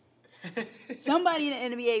like, it. Somebody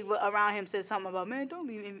in the NBA around him said something about, man, don't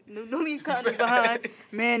leave condoms behind.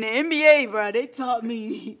 Man, the NBA, bro, they taught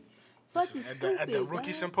me. Fucking stupid. At the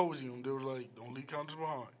rookie symposium, they were like, don't leave condoms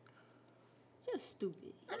behind. Just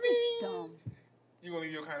stupid. Just dumb. You gonna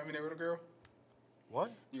leave your condom in there with a girl?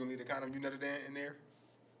 What? You gonna leave the condom you nutted in there?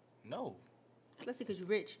 No. That's because you're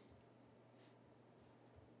rich.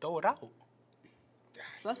 Throw it out.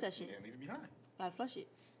 Flush that shit. Yeah, leave it behind. Gotta flush it.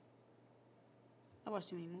 I watch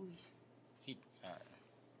too many movies.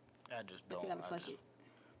 I just don't. You gotta flush it.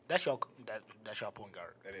 That's your point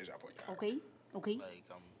guard. That is your point guard. Okay. Like,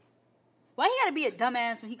 why he gotta be a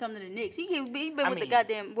dumbass when he come to the Knicks? He been with the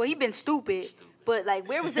goddamn. Well, he been stupid. But like,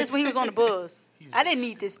 where was this when he was on the Bulls? I didn't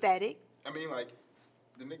need this static. I mean, like,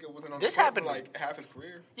 the nigga wasn't on this the happened for like half his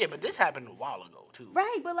career. Yeah, but this happened a while ago too.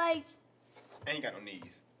 Right, but like, ain't got no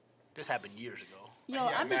knees. This happened years ago. Yo,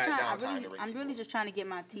 I'm just trying. I'm really just trying to get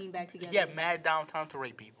my team back together. Yeah, mad downtime to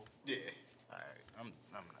rape people. Yeah. All right, I'm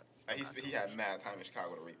not. He had mad time in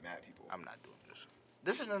Chicago to rape mad people. I'm not doing this.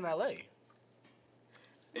 This is in L.A.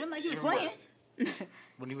 It like he was playing.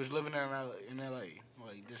 When he was living in L.A.,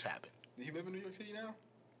 like, this happened. Did he live in New York City now?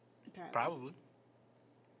 Probably.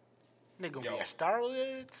 Nigga gonna be at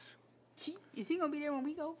Starlets. Is he gonna be there when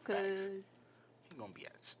we go? Cause he gonna be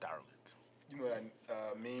at Starlets. You know that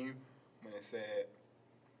meme when it said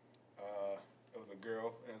it was a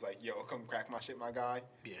girl and it was like, "Yo, come crack my shit, my guy."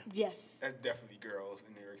 Yeah. Yes. That's definitely girls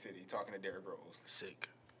in New York City talking to Derrick Rose. Sick.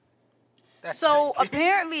 That's so sick.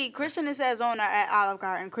 Apparently Christian is at Zona at Olive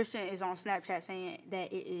Garden. Christian is on Snapchat saying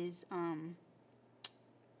that it is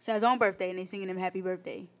Sazon's birthday and they singing him happy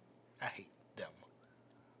birthday. I hate them.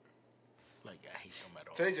 Like, I hate them at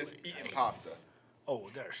all. So they just eating pasta. Oh,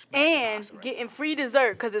 they're and getting free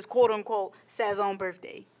dessert because it's quote unquote Sazon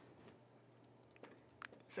birthday.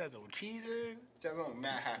 Sazon cheesing. Sazon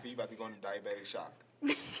mad happy he about to go into diabetic shock.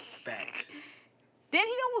 Facts. Didn't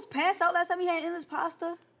he almost pass out last time he had endless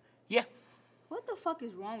pasta? Yeah. What the fuck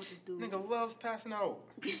is wrong with this dude? Nigga loves passing out.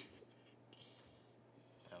 I mean,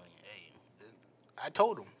 hey, I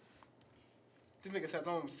told him. This nigga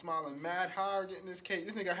Sazon smiling mad hard getting this cake.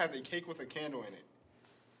 This nigga has a cake with a candle in it.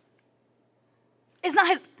 It's not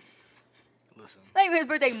his. Listen. Not even his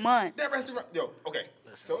birthday month. That restaurant, okay.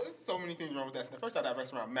 Listen. So there's so many things wrong with that. First off, that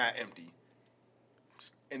restaurant mad empty,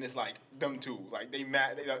 and it's like them two, like they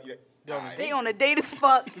mad. They on a date as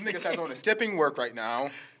fuck. This nigga says on skipping work right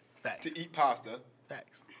now. Facts. To eat pasta.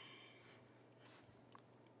 Facts.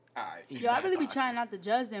 Alright. Yo, I really be trying not to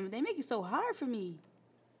judge them, but they make it so hard for me.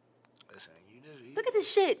 Listen, you just look at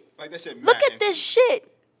this shit. Like that shit. Look at this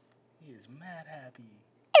shit. He is mad happy.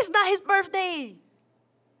 It's not his birthday.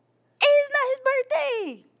 It's not his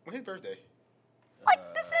birthday. When his birthday?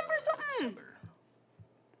 Like December something.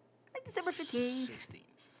 Like December 15th.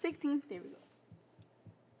 16th. There we go.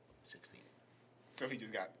 16th. So he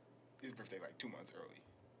just got his birthday like 2 months early.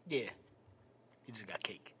 Yeah. He just got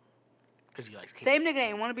cake. Because he likes cake. Same nigga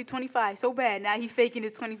ain't want to be 25 so bad. Now he faking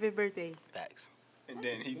his 25th birthday. Facts. And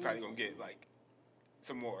then he probably gonna get like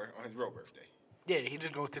some more on his real birthday. Yeah, he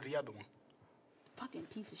just go to the other one. Fucking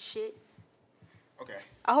piece of shit. Okay.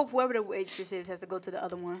 I hope whoever the waitress is has to go to the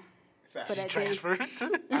other one. Facts. For that transfers.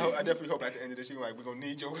 I definitely hope at the end of this year, like, we're gonna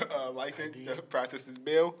need your license to process this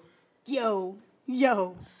bill. Yo.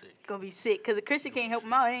 Sick. Gonna be sick. Because the Christian can't help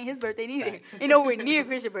him out. It ain't his birthday neither. Ain't nowhere near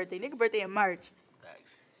Christian birthday. Nigga birthday in March.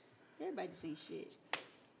 Thanks. Everybody just ain't shit.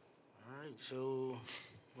 All right, so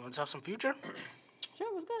you want to talk some Future?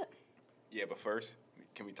 Sure, what's good? Yeah, but first,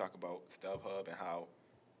 can we talk about StubHub and how...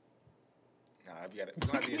 Nah, we're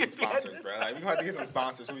gonna have to get some sponsors, bro. Like, we're gonna have to get some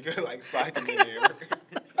sponsors so we could, like, slide them in there.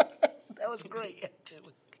 That was great,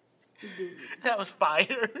 actually. That was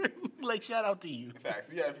fire. Like, shout out to you. Facts.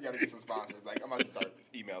 We gotta get some sponsors. Like, I'm about to start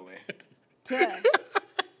emailing.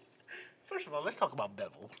 First of all, let's talk about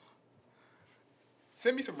Bevel.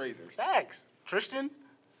 Send me some razors. Facts. Tristan?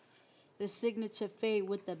 The signature fade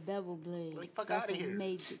with the bevel blade. Like, fuck That's outta here. a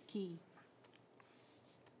major key.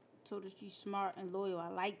 Told her she's smart and loyal. I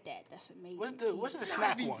like that. That's a major key. What's the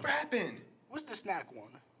snack one? Rapping. What's the snack one?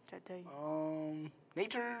 Should I tell you?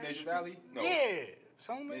 Nature Valley? No. Yeah.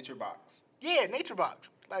 Something. Nature Box. Yeah, Nature Box.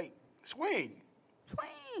 Like, swing.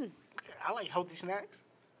 Swing. I like healthy snacks.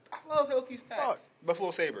 I love healthy snacks. Fuck.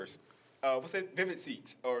 Buffalo Sabres. What's that? Vivid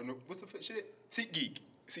Seats. Or what's the shit? SeatGeek.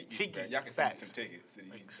 SeatGeek. Man. Y'all can send me some tickets to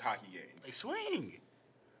these hockey games. Like, swing.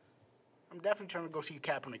 I'm definitely trying to go see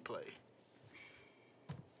Kaepernick play.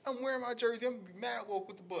 I'm wearing my jersey. I'm going to be mad woke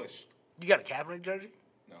with the Bush. You got a Kaepernick jersey?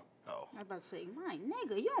 No. Oh. I was about to say, my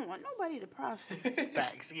nigga, you don't want nobody to prosper.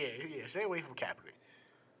 Facts. Yeah. Stay away from Kaepernick.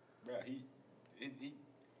 Bro, he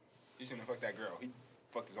shouldn't have fucked that girl. He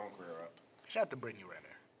fucked his own career up. Shout out to Brittany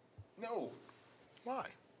Renner. No. Why?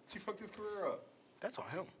 She fucked his career up. That's on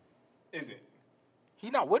him. Is it? He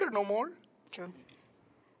not with her no more. True.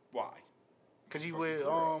 Why? Cause he would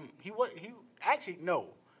he actually no.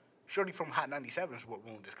 Shorty from Hot 97 is what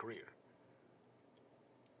ruined his career.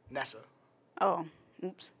 Nessa. Oh,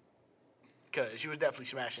 oops. Cause she was definitely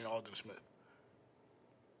smashing Alden Smith.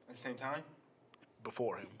 At the same time?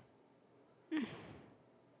 Before him.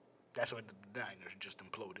 That's why the Niners just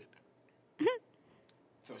imploded.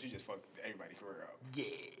 So she just fucked everybody's career up. Yeah.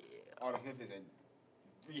 Alden Smith is in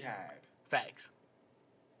rehab. Facts.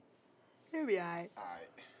 He'll be alright. Alright.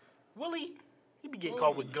 Willie, he be getting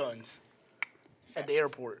caught with guns at the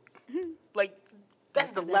airport. Like,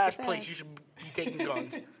 that's the last place you should be taking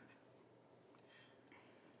guns.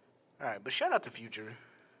 All right, but shout out to Future.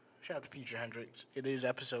 Shout out to Future Hendrix. It is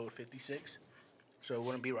episode 56, so it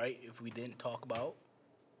wouldn't be right if we didn't talk about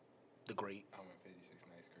the great I went 56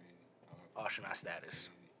 nights crazy. astronaut status.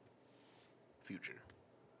 Future.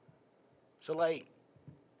 So, like,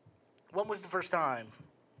 when was the first time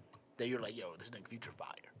that you're like, yo, this nigga Future fire?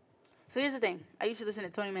 So here's the thing. I used to listen to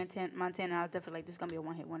Tony Montana. And I was definitely like, this is going to be a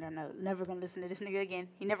one-hit wonder. I'm never going to listen to this nigga again.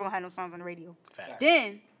 He never going to have no songs on the radio. Facts.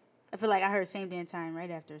 Then, I feel like I heard Same Damn Time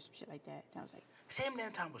right after, some shit like that. And I was like, Same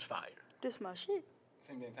Damn Time was fire. this my shit.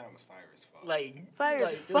 Same damn time was fire as fuck. Like, Fire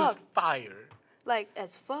as it was fuck. fire. Like,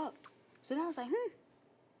 as fuck. So then I was like,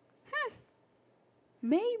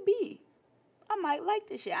 maybe I might like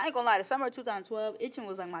this shit. I ain't gonna lie, the summer of 2012, Itchin'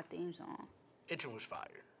 was like my theme song. Itchin' was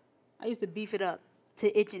fire. I used to beef it up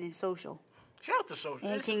to Itchin' and Social. Shout out to Social.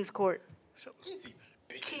 And King's Court. So,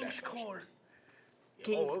 King's Court.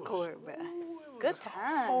 King's Court, bro. Good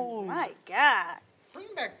time. My God. Bring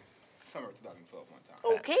back summer 2012 one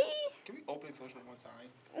time. Okay. Can we open social one time?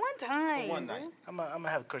 One time. For one night. I'm gonna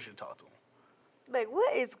have Christian talk to him. Like,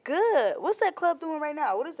 what is good? What's that club doing right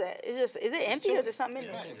now? What is that? Is it empty or is there something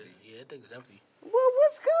in there? I think it's empty. Well,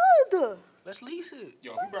 what's good? Let's lease it.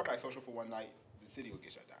 Yo, if we brought back social for one night, the city would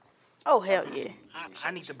get shut down. Oh, hell yeah. I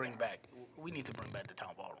need to bring back. We need to bring back the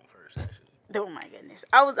town ballroom first, actually. Oh my goodness.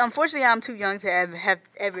 Unfortunately, I'm too young to have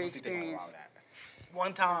ever experienced.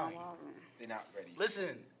 One time. They're not ready.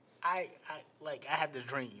 Listen, I had this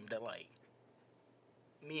dream that like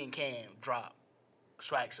me and Cam drop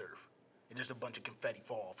swag surf and just a bunch of confetti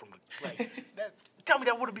fall from the that. Tell me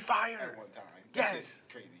that wouldn't be fire. At one time. Yes.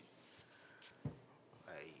 Crazy.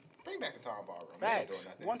 Like, bring back the town ballroom. Facts.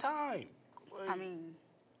 One time. Like, I mean,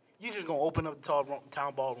 you just gonna open up the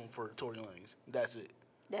town ballroom for Tory Lanez. That's it.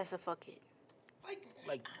 That's a fuck it.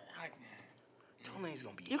 Like Tory Lanez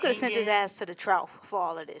gonna be. You could have sent his ass to the trough for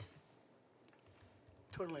all of this.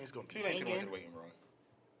 Tory Lanez gonna be hanging. He in the waiting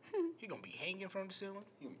room. He gonna be hanging from the ceiling.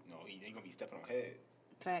 He ain't gonna be stepping on heads.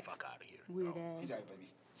 Facts. Fuck out of here. Weird no. ass. He gotta be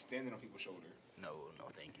standing on people's shoulder. No,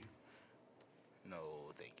 thank you. No,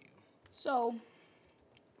 thank you. So.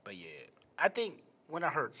 But yeah, I think when I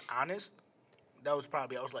heard Honest, that was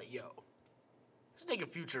probably, I was like, yo, this nigga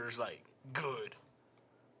Future is like good.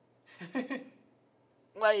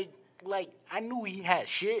 like I knew he had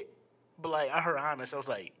shit, but like I heard Honest, I was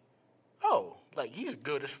like, oh, like he's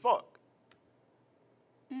good as fuck.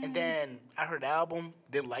 Mm-hmm. And then I heard the album,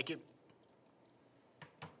 didn't like it.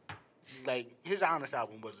 Like his Honest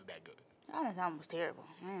album wasn't that good. Honest album was terrible.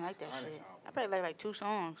 I didn't like that shit. Album. I probably like 2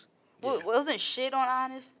 songs. Yeah. Wasn't shit on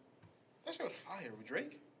Honest? That shit was fire with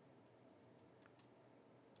Drake.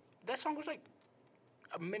 That song was like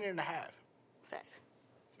a minute and a half. Facts.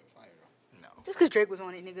 It was fire though. No. Just because Drake was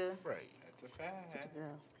on it, nigga. Right. That's a fact. That's a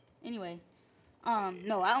girl. Anyway.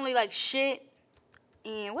 No, I only like shit.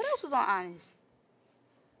 And what else was on Honest?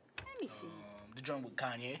 Let me see. The joint with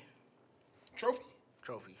Kanye. Trophy.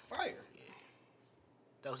 Yeah. Fire.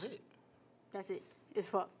 That was it. That's it. It's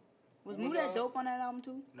fuck. Was Moo That Dope on that album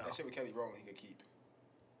too? No. That shit with Kelly Rowland he could keep.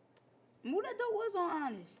 Moo That Dope was on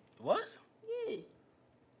Honest. What? Yeah.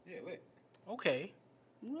 Yeah, lit. Okay.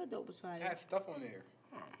 Moo That Dope was fire. Had stuff on there.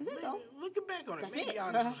 Is that dope? Looking back on it, That's maybe it.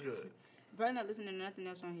 Honest was good. Probably not listening to nothing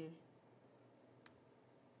else on here.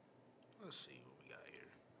 Let's see what we got here.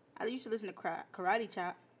 I used to listen to Karate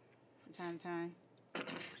Chop from time to time.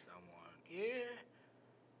 What's that one? Yeah.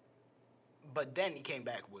 But then he came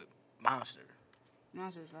back with Monster,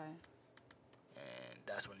 Monster was fire. and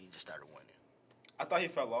that's when he just started winning. I thought he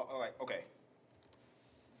fell off. Like, okay.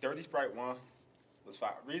 Dirty Sprite 1 was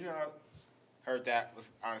fire. Reason I heard that was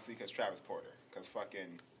honestly because Travis Porter. Because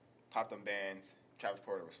fucking Pop Them Bands, Travis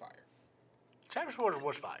Porter was fire. Travis Porter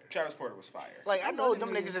was fire. Travis Porter was fire. Like, I know them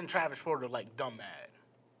niggas in Travis Porter, like, dumb mad.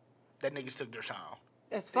 That niggas took their sound.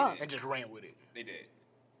 That's fuck. And just ran with it. They did.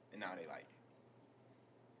 And now they like it.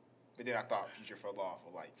 But then I thought Future fell off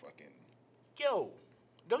of like fucking. Yo,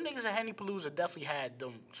 them niggas at Henny Palooza definitely had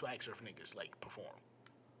them swag surf niggas, like, perform.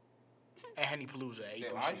 At Henny Palooza at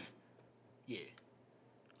 837. Yeah.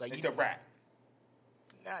 Like, They still rap.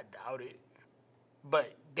 I doubt it.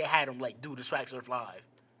 But they had them, like, do the swag surf live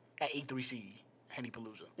at 837 Henny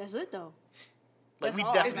Palooza. That's it though. Like, That's we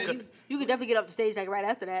all. definitely Like, could. you could definitely get off the stage like right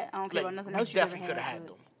after that. I don't care about nothing else you ever had. We definitely could have had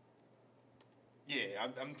them.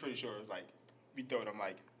 Yeah, I'm pretty sure it's like we throw them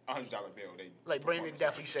like $100 bill. They Like, Brandon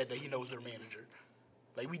definitely said that he knows their manager.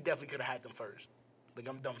 Like, we definitely could have had them first. Like,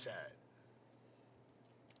 I'm dumb sad.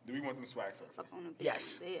 Do we want them swag surfing? Fuck on a bitch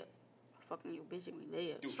Yes. and we there. Fucking your bitch and we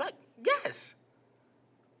there. Dude. Swag? Yes.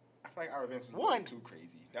 I feel like our events was a One. little too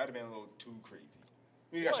crazy. That would have been a little too crazy.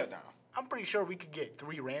 We got shut down. I'm pretty sure we could get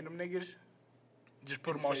 3 random niggas. Just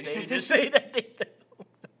put And them on say- stage and say that they.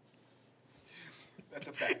 That's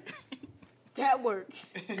a fact. That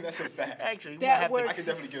works. That's a fact. Actually, we That might have works. I can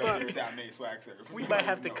definitely get up there without made swag surf. We might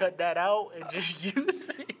have to cut that out and just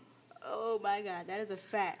use it. Oh my god, that is a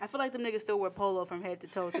fact. I feel like them niggas still wear polo from head to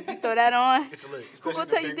toe. So if you throw that on, It's lit. who gonna Especially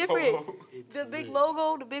tell the you big different? polo. It's The big lit.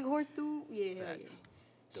 logo, the big horse dude. Yeah, hell Facts. yeah.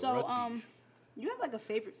 The So rugbies. you have like a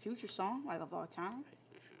favorite Future song, like of all time?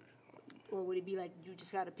 Or would it be like you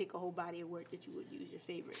just gotta pick a whole body of work that you would use your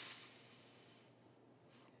favorite?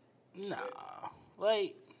 Nah.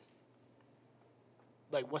 Like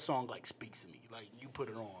what song like speaks to me? Like you put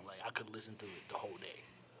it on, like I could listen to it the whole day.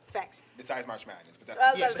 Facts. Besides March Madness, but that's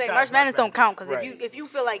I was Yeah, about to say besides March Madness don't count because Right. if you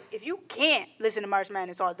feel like if you can't listen to March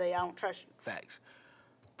Madness all day, I don't trust you. Facts.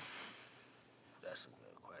 That's a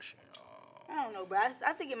good question. I don't know, but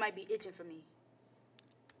I think it might be itching for me.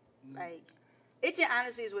 Like itching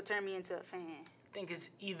honestly is what turned me into a fan. think it's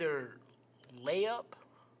either layup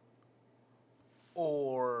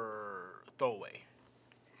or throwaway.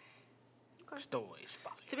 Throwaway is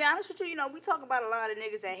fire. To be honest with you, we talk about a lot of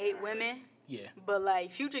niggas that hate women. Yeah. But,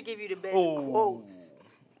 like, Future give you the best quotes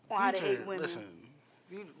on how to hate women. Listen,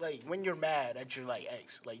 when you're mad at your, like,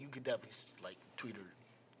 ex, like, you could definitely, like, tweet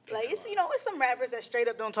her. Like, it's some rappers that straight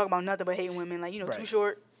up don't talk about nothing but hating women. Like, Too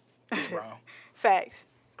Short. Chris Brown. Facts.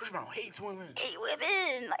 Chris Brown hates women. Hate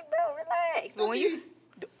women. Like, bro, relax. But when you...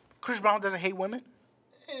 Chris Brown doesn't hate women?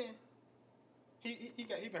 He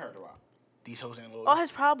been hurt a lot. These hoes ain't loyal. All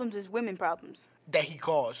his problems is women problems. That he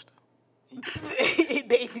caused. He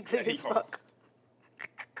basically is fuck.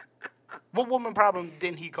 What woman problem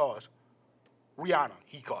didn't he cause? Rihanna,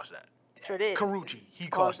 he caused that. Sure did. Karuchi, he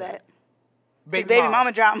caused that. Baby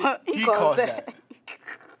mama drama, he caused that.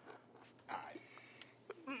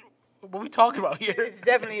 What we talking about here? It's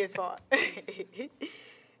definitely his fault.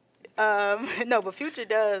 No, but Future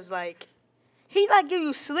does, like, he, like, give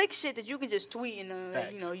you slick shit that you can just tweet and,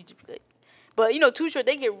 you just be like, but, Too Short,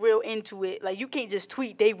 they get real into it. Like, you can't just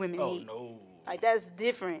tweet they women hate. Oh, no. Like, that's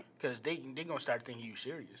different. Because they going to start thinking you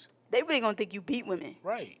serious. They really going to think you beat women.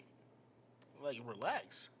 Right. Like,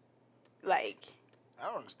 relax. Like. I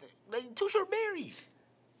don't understand. Like, Too Short married.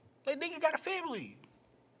 Like, nigga got a family.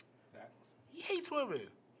 Facts. He hates women.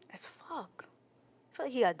 As fuck. I feel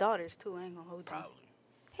like he got daughters, too. I ain't going to hold you. Probably.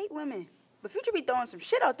 Hate women. But Future be throwing some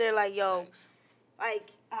shit out there like, yo. Thanks.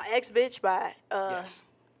 Like, on X Bitch by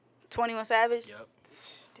 21 Savage. Yep.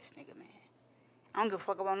 This nigga, man. I don't give a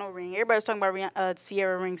fuck about no ring. Everybody's talking about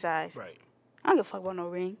Sierra ring size. Right. I don't give a fuck about no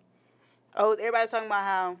ring. Oh, everybody's talking about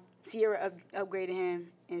how Sierra upgraded him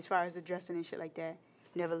as far as the dressing and shit like that.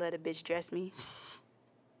 Never let a bitch dress me.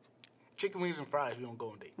 Chicken wings and fries, we don't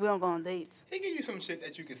go on dates. We don't go on dates. He give you some shit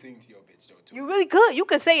that you can sing to your bitch, though, too. You really could. You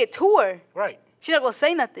could say it to her. Right. She not gonna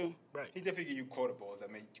say nothing. Right. He definitely give you quotables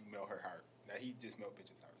that make you melt her heart. Now, he just melt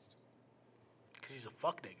bitches' hearts, too. Because he's a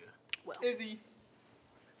fuck nigga. Well. Is he?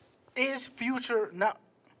 Is Future not...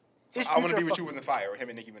 So I Want to Be With You was a fire with him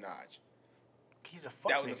and Nicki Minaj. He's a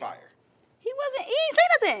fuck nigga. That was a fire. He ain't say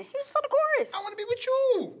nothing. He was just on the chorus. I Want to Be With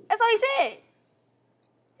You. That's all he said.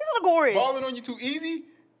 He's on the chorus. Balling on you too easy.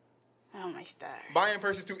 Oh, my stars. Buying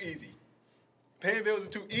purses too easy. Paying bills is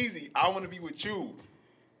too easy. I want to be with you.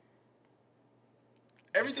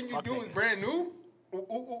 Everything you do is brand new. Ooh, ooh,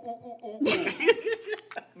 ooh, ooh, ooh, ooh.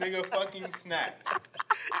 Nigga fucking snapped.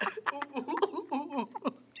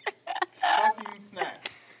 Fucking snapped.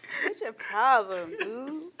 What's your problem,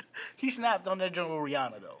 dude? He snapped on that jungle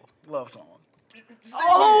Rihanna, though. Love song.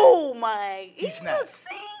 Oh, my. He snapped.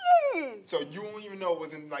 Singing. So you don't even know it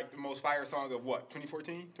was in, like, the most fire song of what?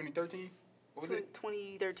 2014? 2013? What was it?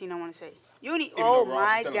 2013, I want to say. Oh,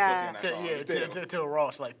 my God. Till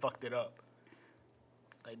Ross, like, fucked it up.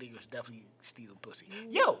 Like, nigga was definitely stealing pussy.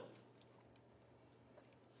 Yo!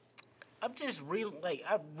 I've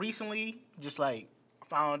recently just, like,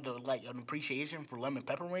 found, like, an appreciation for lemon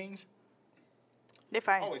pepper wings. They're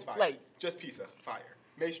fire. Always fire. Like, Just Pizza, fire.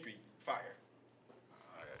 May Street, fire.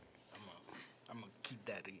 All right. I'm going to keep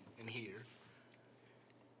that in here.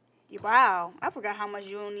 Wow. I forgot how much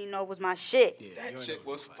You Don't Need Know was my shit. Yeah, that shit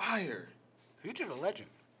was fire. Future's a legend.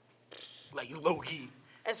 Like, low-key.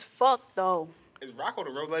 As fuck, though. Is Rocco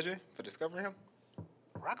the real legend for discovering him?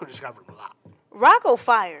 Rocco discovered a lot. Rocco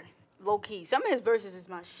fire. Low-key. Some of his verses is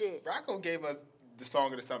my shit. Rocco gave us the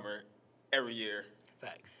song of the summer every year.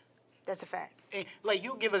 Facts. That's a fact. And, like,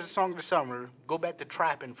 you give us a song of the summer, go back to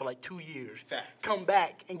trapping for, like, 2 years. Facts. Come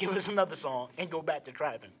back and give us another song and go back to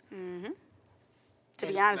trapping. Mm-hmm. To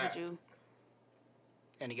be honest with you.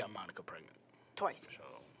 And he got Monica pregnant. Twice. So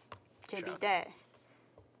can't beat that.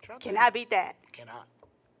 Cannot beat that. Cannot.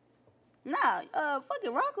 Nah,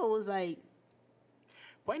 fucking Rocco was like...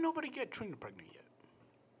 Why nobody get Trina pregnant yet?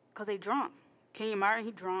 Because they drunk. Kenya Martin,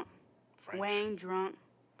 he drunk. French. Wayne, drunk.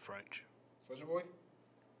 French. Soulja Boy?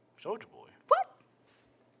 Soulja Boy. What?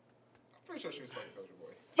 I'm pretty sure she was fucking Soulja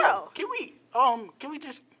Boy. Yo, can we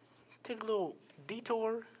just take a little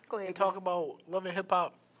detour and talk about Love and Hip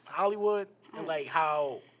Hop Hollywood and like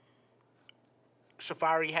how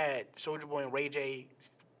Safari had Soulja Boy and Ray J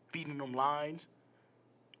feeding them lines?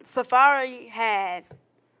 Safari had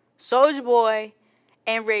Soulja Boy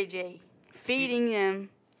and Ray J feeding them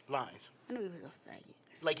lines. I knew he was a faggot.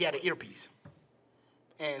 Like he had an earpiece,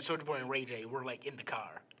 and Soulja Boy and Ray J were like in the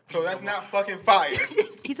car. So that's not fucking fire.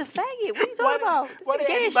 He's a faggot. What are you talking about? Why did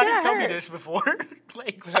anybody tell me this before?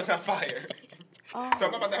 Like, so that's not fire. So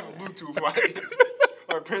I'm about to have a Bluetooth, right?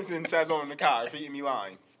 Or Princeton says on the car feeding me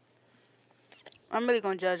lines. I'm really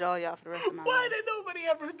gonna judge all y'all for the rest of my life.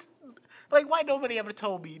 Why nobody ever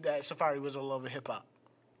told me that Safari was a love of hip hop?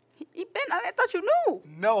 I thought you knew.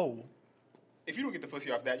 No. If you don't get the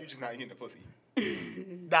pussy off that, you're just not getting the pussy.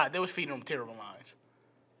 Nah, they was feeding him terrible lines.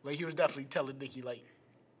 Like, he was definitely telling Nicki, like,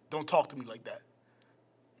 don't talk to me like that.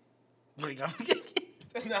 Like,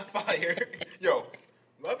 that's not fire. Yo,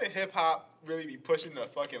 Love and Hip Hop really be pushing the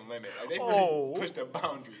fucking limit. Like, they really push the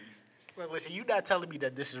boundaries. Well, listen, you not telling me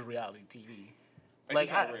that this is reality TV. Like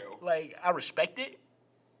it's not real. Like, I respect it.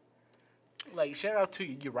 Like, shout out to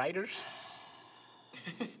your writers.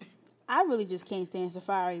 I really just can't stand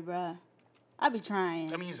Safari, bruh. I be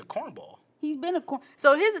trying. I mean, he's a cornball. He's been a corn.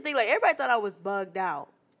 So here's the thing. Like, everybody thought I was bugged out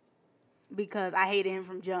because I hated him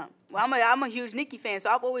from jump. Well, I'm a huge Nicki fan, so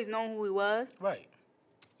I've always known who he was. Right.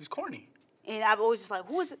 He's corny. And I've always just like,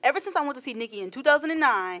 who is it? Ever since I went to see Nicki in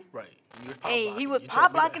 2009. Right. He was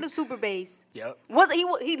pop locking the super bass. Yep.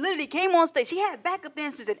 He literally came on stage. She had backup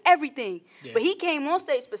dancers and everything. Yeah. But he came on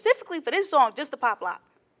stage specifically for this song just to pop lock.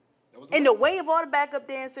 In the way of all the backup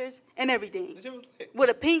dancers and everything. With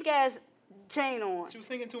a pink ass chain on. She was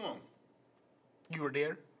singing to him. You were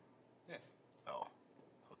there? Yes. Oh.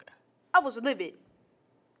 Okay. I was livid.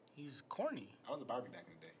 He's corny. I was a Barbie back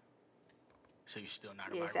in the day. So you're still not a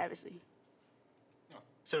Barbie? Yeah, savagely. No.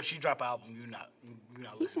 So if she drop an album, you're not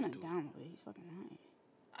listening to it? He's download it. He's fucking lying.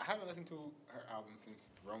 I haven't listened to her album since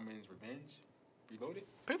Roman's Revenge. Reloaded.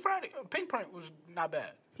 Pink Print was not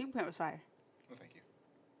bad. Pink Print was fire. No, thank you.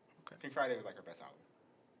 Okay. Pink Friday was like her best album.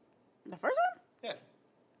 The first one? Yes.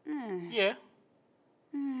 Yeah.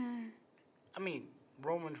 I mean,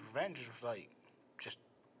 Roman's Revenge was like just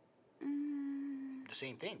the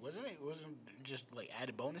same thing, wasn't it? It wasn't just like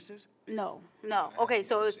added bonuses? No. Okay,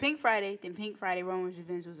 so it was Pink Friday, then Pink Friday, Roman's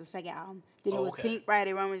Revenge was the second album. Then it was Pink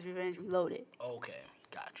Friday, Roman's Revenge Reloaded. Okay,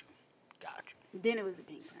 got you. Then it was the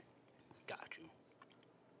Pink Print. Got you.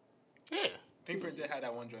 Yeah. Pink Print did have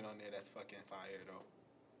that one joint on there that's fucking fire, though.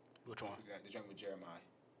 Which one? The joint with Jeremiah.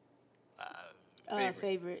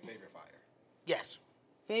 Favorite fire. Yes.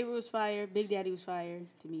 Favorite was fire. Big Daddy was fire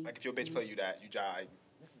to me. Like, if your bitch play you that, you jive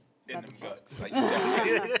in them guts. Like,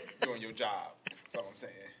 you doing your job. That's all I'm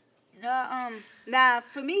saying. Nah,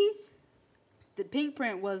 for me, the Pink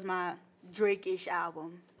Print was my Drake-ish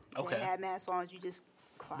album. Okay. It had mad songs you just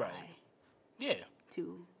cry. Right. Yeah.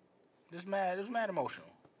 To. It was mad emotional.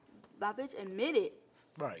 My bitch admitted.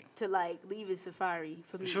 Right. To, like, leaving Safari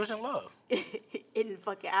for me. She was in love. In the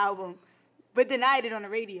fucking album. But denied it on the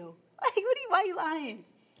radio. Like, why you lying?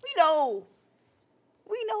 We know.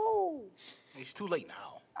 It's too late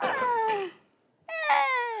now.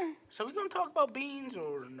 So we gonna talk about beans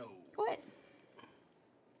or no? What?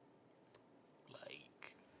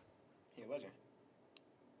 Like. He a legend.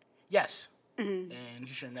 Yes. Mm-hmm. And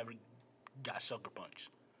he should have never got sucker punched.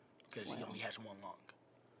 Because he only has one lung.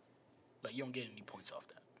 Like, you don't get any points off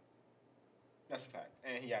that. That's a fact.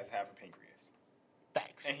 And he has half a pancreas.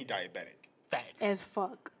 Facts. And he diabetic. Facts. As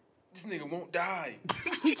fuck. This nigga won't die.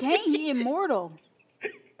 He can't. He immortal.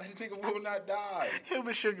 This nigga will not die. Him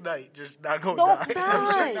and Suge Knight just not gonna die.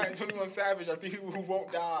 Suge Knight and 21 Savage are 3 people who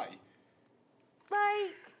won't die.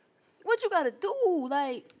 Like, what you gotta do?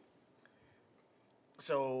 Like.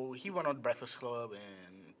 So he went on the Breakfast Club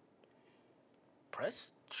and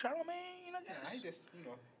pressed Charlamagne, I guess. Yeah, he just,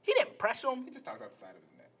 He didn't press him. He just talked out the side of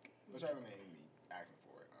his neck. But Charlamagne ain't be asking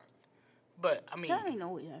for it, honestly. But I mean, Charlamagne know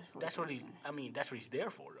what he asked for. That's what he's there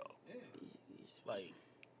for, though. Yeah. Like,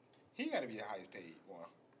 he got to be the highest paid one.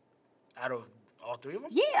 Out of all 3 of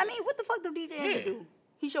them? Yeah, I mean, what the fuck did DJ Envy do?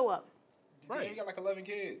 He show up. DJ Envy got like 11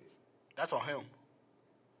 kids. That's on him.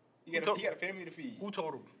 He got a family to feed. Who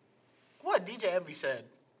told him? What? DJ Envy said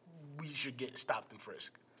we should get stopped and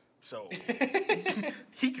frisked. So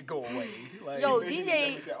he could go away. Like, yo,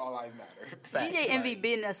 DJ said all lives matter. Facts, DJ Envy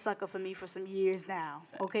been a sucker for me for some years now.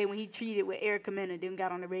 Facts. Okay, when he treated with Erica Mena, then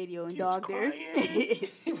got on the radio and dogged her.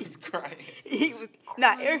 He was crying. He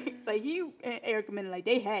and Erica Mena, like,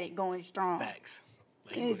 they had it going strong. Facts.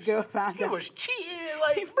 Like, and his girl found out. He was cheating,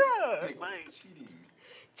 like, bruh. Like, cheating.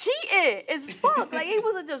 Cheating as fuck. Like, he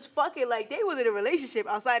wasn't just fucking, like, they was in a relationship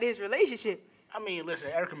outside of his relationship. I mean,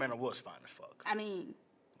 listen, Erica Mena was fine as fuck. I mean.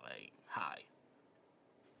 Like, hi.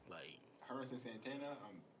 Like. Harrison Santana,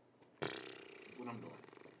 what I'm doing.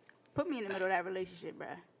 Put me in the middle of that relationship,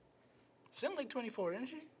 bruh. She's like 24, isn't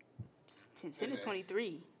she? Since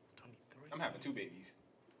 23. I'm having 2 babies.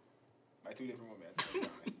 By 2 different women at the same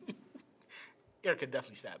time. Erica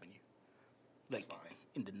definitely stabbing you. Like,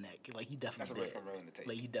 in the neck. Like, he definitely did. That's a risk I'm willing to take.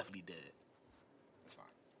 Like, he definitely did. That's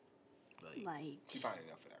fine. Like. She fine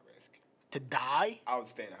enough for that risk. To die? I would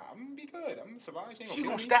stay in the house. I'm going to be good. I'm going to survive. She's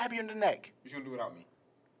going to stab you in the neck. What you going to do without me?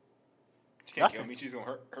 She can't kill me. She's going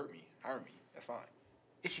to hurt me. Harm me. That's fine.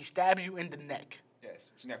 If she stabs you in the neck,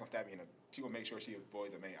 Yes, she's not gonna stab me in the. She gonna make sure she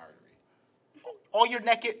avoids the main artery. All you're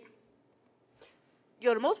naked.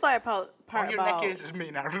 Yo, the most fire part all your about... neck is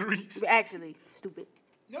main arteries. Actually, stupid.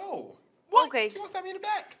 No. What? Okay. She gonna stab me in the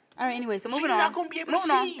back. All right, anyway, so moving you're on. not gonna be able to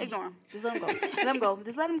see. Ignore him. Just let him go. Let him go.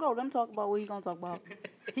 Just let him go. Let him talk about what he gonna talk about.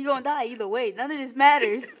 He gonna die either way. None of this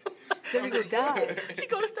matters. Then he gonna die. She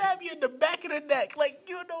gonna stab you in the back of the neck. Like,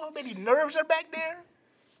 you know how many nerves are back there?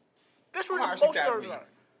 That's where the most nerves are.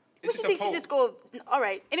 What you think she just go? All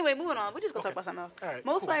right. Anyway, moving on. We're just gonna talk about something else. All right,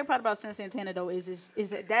 most fire part about Sin Santana though is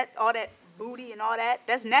that all that booty and all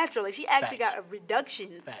that's natural. Like she actually got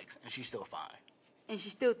reductions. Facts, and she's still fine. And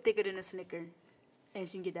she's still thicker than a Snicker, and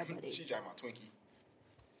she can get that butt ache. She drive my Twinkie.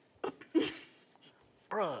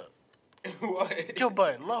 Bruh. What? Joe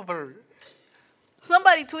Budden, love her.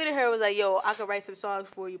 Somebody tweeted her, was like, yo, I could write some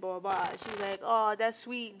songs for you, blah, blah, blah. She was like, oh, that's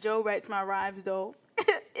sweet. Joe writes my rhymes, though.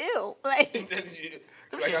 Ew. Like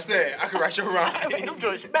I said, I could write your rhymes. Them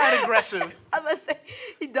joints bad aggressive. I'm going to say,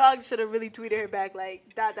 the dog should have really tweeted her back, like, ...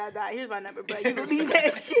 Here's my number, bro. You believe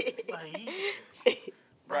that shit. Like,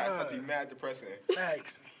 bro, it's about to be mad depressing.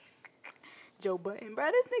 Facts. Joe Budden,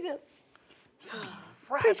 bro, this nigga.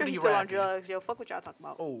 Pretty sure he's still on drugs, yo. Fuck what y'all talking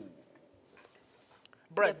about. Oh.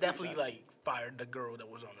 Brett definitely, like, fired the girl that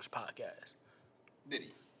was on this podcast. Did he?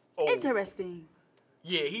 Oh. Interesting.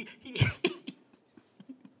 Yeah, he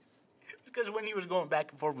because when he was going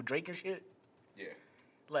back and forth with Drake and shit, yeah,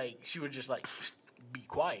 like, she would just, like, be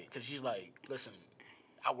quiet. Because she's like, listen,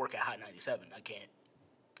 I work at Hot 97. I can't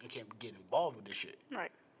get involved with this shit.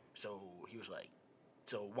 Right. So he was like,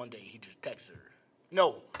 so one day he just texted her.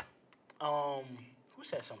 No. Who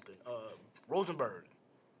said something? Rosenberg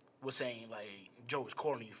was saying, like, Joe is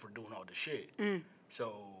corny for doing all this shit. Mm.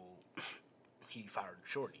 So he fired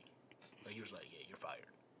Shorty. Like, he was like, yeah, you're fired.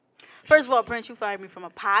 First of all, Prince, you fired me from a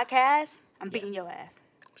podcast. I'm beating your ass.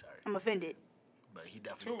 I'm sorry. I'm offended. But he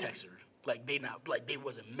definitely texted her. Like, they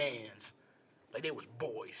wasn't mans. Like, they was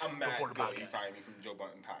boys. I'm mad before the podcast. You fired me from Joe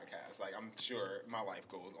Budden podcast. Like, I'm sure my life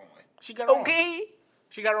goes on. She got her own. Okay.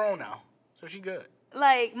 She got her own now. So she good.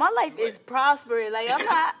 Like, my life is prospering. Like,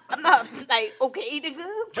 I'm not like, okay,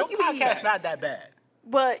 nigga. Joe podcast not that bad.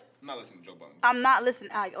 But I'm not listening to Joe Budden. I'm not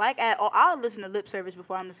listening. I'll listen to Lip Service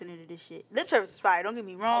before I'm listening to this shit. Lip Service is fire. Don't get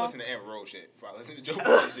me wrong. I'll listen to Amber Rose shit before I listen to Joe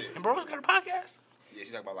Budden shit. And Bro's got a podcast? Yeah,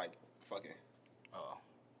 she talk about, like, fucking.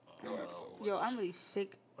 Yo, I'm really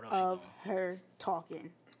sick of her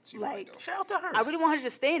talking. Like, shout out to her. I really want her to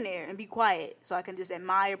just stand there and be quiet so I can just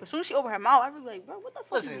admire. But as soon as she open her mouth, I be like, bro, what the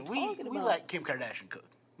fuck are you talking about? We let Kim Kardashian cook.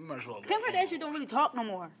 We might as well. Kim Kardashian don't really talk no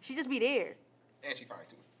more. She just be there. And she fine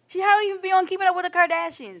too. She hardly even be on Keeping Up with the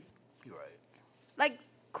Kardashians. You're right.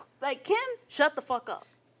 Like Kim, shut the fuck up,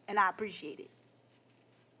 and I appreciate it.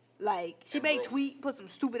 Like, she may put some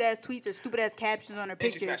stupid ass tweets or stupid ass captions on her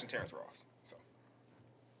pictures. And she's smashing Terrence Ross. So.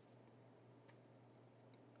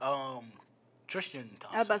 Tristan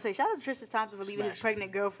Thompson. I was about to say, shout out to Tristan Thompson for leaving his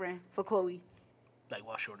pregnant girlfriend for Khloe. Like,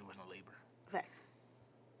 while Shorty was in labor. Facts.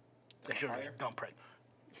 That Shorty was dumb pregnant.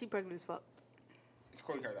 She pregnant as fuck. It's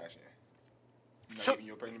Khloe Kardashian. So,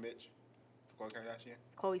 you a pregnant bitch? Khloe Kardashian?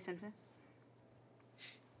 Khloe Simpson.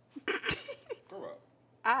 Grow up.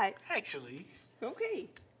 Alright. Actually. Okay.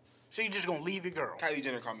 So you just gonna leave your girl? Kylie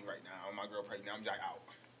Jenner called me right now. My girl pregnant. I'm like out.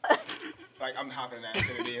 Like, I'm hopping in that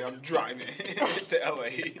Xfinity and I'm driving to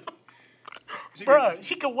LA. Bruh,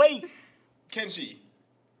 she can wait. Can she?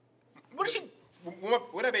 What is she?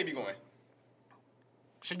 Where that baby going?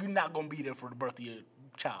 So you're not gonna be there for the birth of your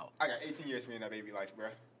child? I got 18 years for me in that baby life, bruh.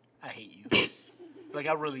 I hate you. Like,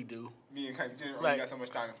 I really do. Me and Kylie Jenner only got so much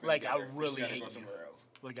time to spend like, together. I really hate you. Somewhere else.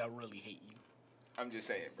 Like, I really hate you. I'm just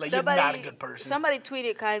saying. Like, you're not a good person. Somebody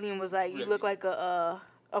tweeted Kylie and was like, you look like a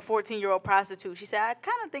 14-year-old prostitute. She said, I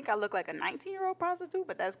kind of think I look like a 19-year-old prostitute,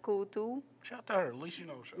 but that's cool, too. Shout out to her. At least you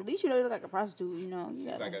know. So. At least you know you look like a prostitute, you know. She's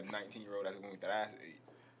like a 19-year-old that's going to get that ass ate.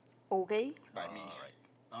 Okay. By me.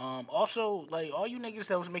 All right. Also, like, all you niggas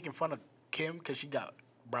that was making fun of Kim because she got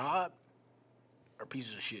bribed are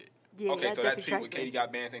pieces of shit. Yeah, okay, so that tweet with Katie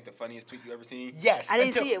got banned ain't the funniest tweet you ever seen? Yes. I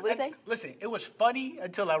didn't see it. What'd it say? Listen, it was funny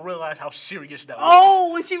until I realized how serious that was.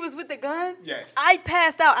 Oh, when she was with the gun? Yes. I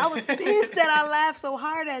passed out. I was pissed that I laughed so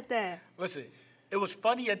hard at that. Listen, it was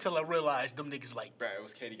funny until I realized them niggas like... Bruh, it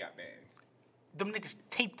was Katie got banned. Them niggas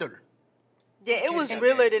taped her. Yeah, it was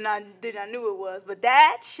realer than I knew it was. But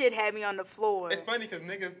that shit had me on the floor. It's funny because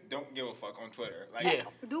niggas don't give a fuck on Twitter. Like, yeah.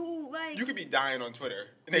 Dude, like... You could be dying on Twitter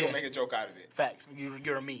and they gonna make a joke out of it. Facts.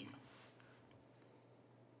 You're a meme.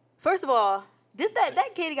 First of all, that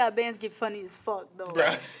Katie got bands get funny as fuck, though.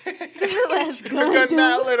 Bruh. Let's go, dude.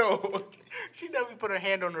 That little. She definitely put her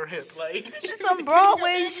hand on her hip. Like, this is some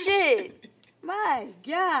Broadway shit. My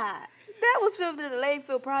God. That was filmed in the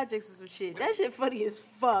Layfield Projects or some shit. That shit funny as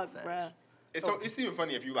fuck, bruh. It's even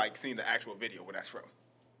funny if you like seen the actual video where that's from.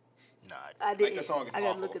 Nah, I did. Like, the song is I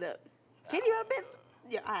gotta look it up. Katie, my bitch.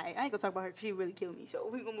 Yeah, I ain't gonna talk about her because she really killed me. So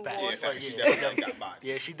we gonna move on. She definitely got bodied.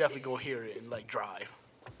 Yeah, she definitely gonna hear it and like drive.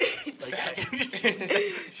 Like,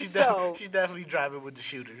 she's definitely driving with the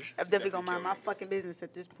shooters. I'm definitely gonna mind my fucking business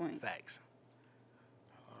at this point. Facts.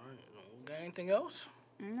 All right, got anything else?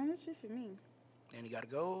 No, that's it for me. Any gotta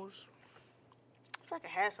goes? If I could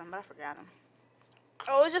have some, but I forgot them.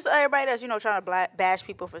 Oh, it's just everybody that's trying to bash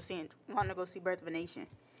people for wanting to go see Birth of a Nation.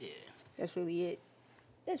 Yeah, that's really it.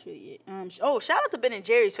 Shout out to Ben and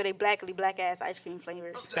Jerry's for their black ass ice cream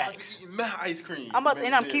flavors. Facts. Mad ice cream.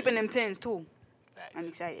 I'm keeping them tins too. Facts. I'm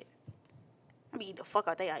excited. I'm gonna eat the fuck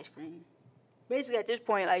out their ice cream. Basically, at this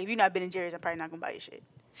point, like if you're not Ben and Jerry's, I'm probably not gonna buy your shit.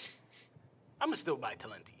 I'm gonna still buy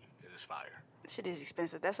Talenti because it's fire. Shit is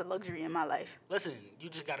expensive. That's a luxury in my life. Listen, you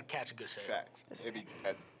just gotta catch a good sale. Facts. It'd be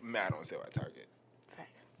mad on sale at Target.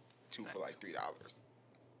 Facts. 2 for like $3.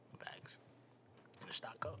 Facts. And the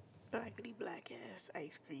stock up. Blackity black ass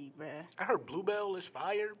ice cream, bruh. I heard Bluebell is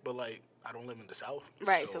fire, but like I don't live in the South.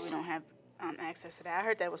 Right, so we don't have access to that. I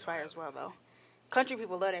heard that was fire as well though. Country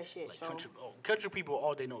people love that shit. Like country people,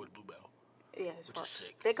 all they know is Bluebell. Yeah, it's which is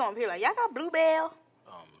sick. They come up here like, y'all got Bluebell?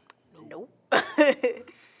 Nope.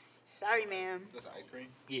 Sorry, ma'am. That's ice cream?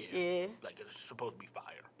 Yeah. Like it's supposed to be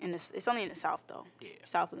fire. And it's only in the South though. Yeah.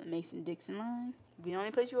 South of the Mason-Dixon line. The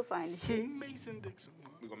only place you will find this shit. Mason-Dixon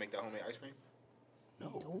line. We gonna make that homemade ice cream? No.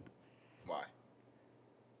 Nope. Why?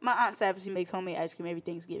 My aunt Savage, she makes homemade ice cream every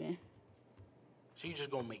Thanksgiving. So you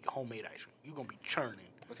just gonna make homemade ice cream? You gonna be churning?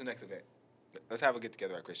 What's the next event? Let's have a get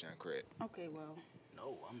together at Christian crib. Okay, well.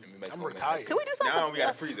 No, I'm retired. Can we do something? Now we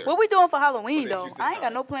got a freezer. What we doing for Halloween though? I ain't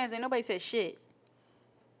got no plans. Ain't nobody said shit.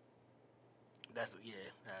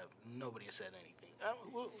 Nobody has said anything.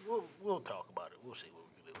 We'll talk about it. We'll see what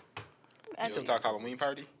we can do. You still talk Halloween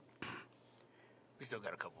party? We still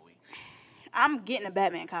got a couple weeks. I'm getting a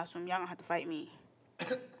Batman costume. Y'all gonna have to fight me.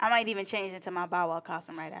 I might even change into my Bow Wow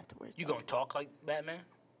costume right afterwards. You gonna talk like Batman?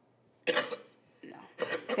 No,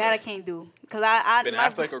 that I can't do. Cause I Ben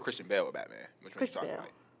Affleck or Christian Bale with Batman? Which Christian Bale.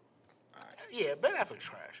 Like? Right. Yeah, Ben Affleck's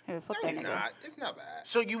trash. Hey, fuck no, that nigga. Not. It's not bad.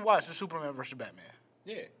 So you watched the Superman versus Batman?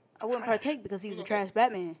 Yeah. I wouldn't partake because he was a trash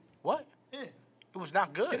Batman. What? Yeah. It was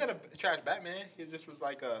not good. He's not a trash Batman. He just was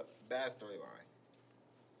like a bad storyline.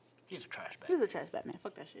 He's a trash Batman. He was a trash Batman.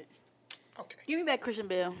 Fuck that shit. Okay. Give me back Christian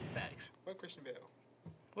Bale. Facts. What Christian Bale?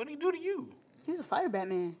 What did he do to you? He was a fire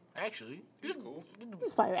Batman. Actually, he's cool. He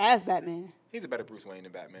was fire ass Batman. He's a better Bruce Wayne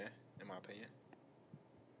than Batman, in my opinion.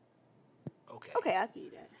 Okay. Okay, I'll give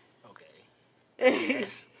you that. Okay.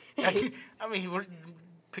 Yes. I mean, we're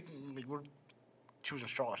choosing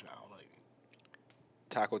straws now. Like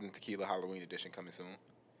Tacos and Tequila Halloween edition coming soon.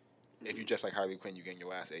 If you just like Harley Quinn, you getting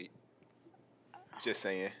your ass ate. Just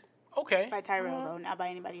saying. Okay. By Tyrell though, not by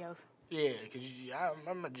anybody else. Yeah, because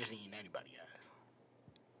I'm not just eating anybody ass.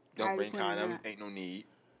 Don't bring condoms. Ain't no need.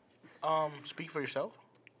 Speak for yourself.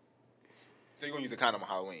 So you're gonna use a condom on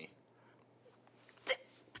Halloween?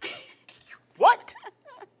 What?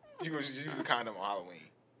 You're gonna use a condom on Halloween?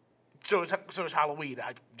 So it's Halloween.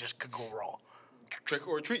 I just could go raw. Trick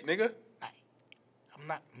or treat, nigga. I'm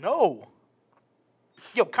not. No.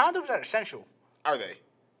 Yo, condoms are essential. Are they?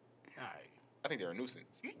 All right. I think they're a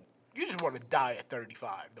nuisance. You just want to die at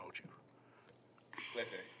 35, don't you?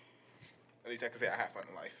 Listen. At least I can say I have fun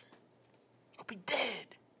in life. You'll be dead.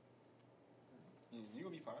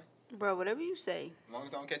 You'll be fine. Bro, whatever you say. As long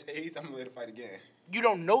as I don't catch AIDS, I'm gonna live to fight again. You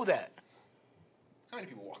don't know that. How many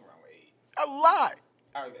people walk around with AIDS? A lot.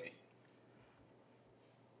 Are they?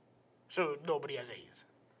 So nobody has AIDS.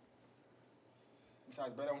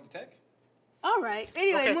 Besides Brett, I went to tech. All right.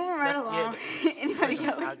 Anyway, okay. moving right along. Yeah, Anybody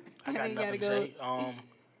else? I got nothing to say.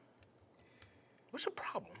 What's the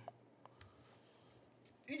problem?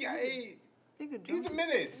 He got AIDS. He's a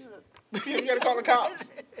menace. See him, you gotta call the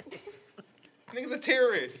cops. Nigga's a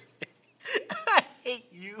terrorist. I hate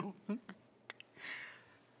you.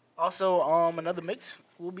 Also, another mix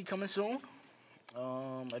will be coming soon.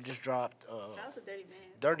 I just dropped shout out to Dirty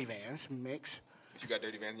Vans. Dirty Vans mix. You got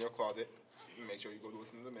Dirty Vans in your closet. Make sure you go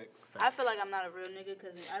listen to the mix. I feel like I'm not a real nigga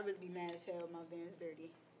because I really be mad as hell if my Vans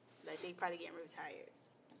dirty. Like they probably getting retired.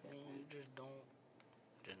 I mean, you just don't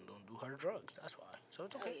do hard drugs. That's why. So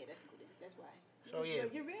it's okay. Oh yeah, that's cool then. That's why. So yeah.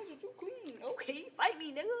 Your Vans are too clean. Okay, fight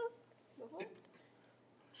me, nigga.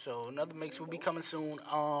 So another mix will be coming soon.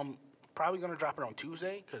 Probably gonna drop it on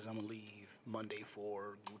Tuesday because I'm gonna leave Monday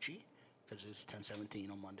for Gucci because it's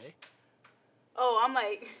 10/17 on Monday. Oh, I'm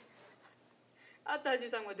like, I thought you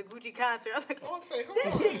were talking about the Gucci concert. I was like, oh,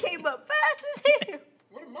 this shit came up fast as hell.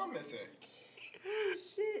 What am I missing?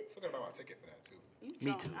 Shit. Still gotta buy my ticket for that too.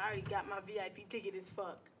 Me too. I already got my VIP ticket as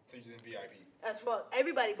fuck. So you just in VIP? As fuck.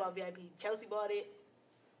 Everybody bought VIP. Chelsea bought it.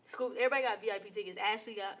 School. Everybody got VIP tickets.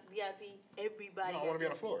 Ashley got VIP. Everybody. No, I want to be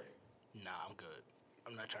on the floor. Nah, I'm good.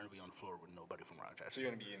 I'm not trying to be on the floor with nobody from Rochester. So you're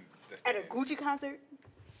gonna be in the stands. At a Gucci concert?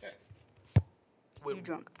 Yes. With you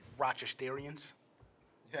drunk? Rochesterians?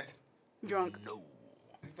 Yes. Drunk? No.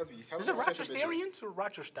 Is it Rochesterians or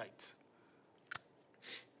Rochesterites?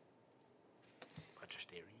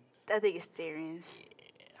 I think it's Starians.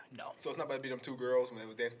 Yeah, no. So it's not about to be them two girls when they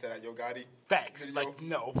was dancing to that Yo Gotti? Facts. Video? Like,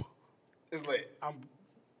 no. It's lit.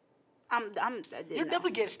 You're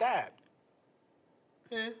definitely getting stabbed.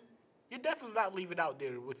 Yeah. You're definitely not leaving out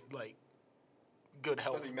there with, like, good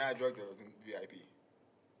health. There's mad drug dealers in VIP.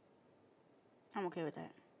 I'm okay with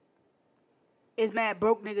that. It's mad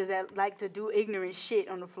broke niggas that like to do ignorant shit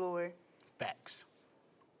on the floor. Facts.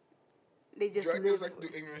 They just drug dealers like to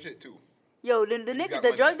do ignorant shit, too. Yo,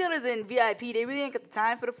 the drug dealers in VIP, they really ain't got the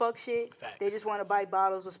time for the fuck shit. Facts. They just want to buy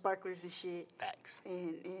bottles of sparklers and shit. Facts.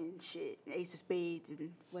 And shit, Ace of Spades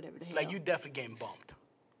and whatever the hell. Like, you definitely getting bumped.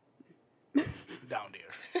 Down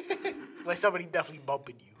there. Like, somebody definitely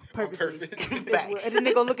bumping you. Purposely. Facts. And then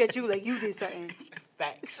they gonna look at you like you did something.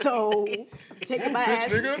 Facts. So, taking my ass.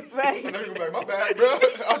 Nigga. Right. I'm not like, my bad, bro.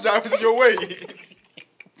 I'm driving your way.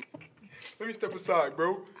 Let me step aside,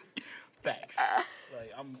 bro. Facts.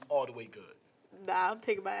 Like, I'm all the way good. Nah, I'm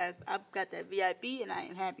taking my ass. I've got that VIP and I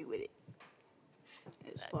am happy with it.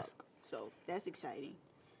 As fuck. So, that's exciting.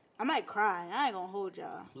 I might cry. I ain't gonna hold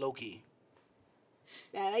y'all. Low key.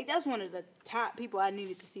 Yeah, like, that's one of the top people I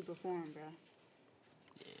needed to see perform, bro.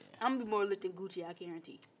 Yeah. I'm gonna be more lit than Gucci, I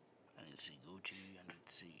guarantee. I need to see Gucci.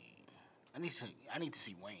 I need to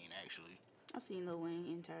see Wayne, actually. I've seen Lil Wayne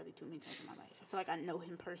entirely too many times in my life. I feel like I know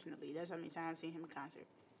him personally. That's how many times I've seen him in concert.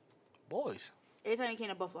 Boys. Every time he came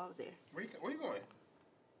to Buffalo, I was there. Where you going?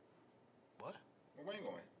 What? Where you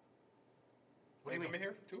going? What do you mean? Coming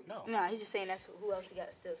here too? No. Nah, he's just saying that's who else he got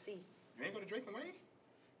to still see. You ain't go to Drake and Wayne?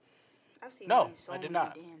 I've seen no, Wayne so I did many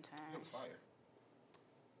not. damn times. It was fire.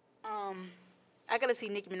 I gotta see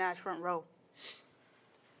Nicki Minaj front row.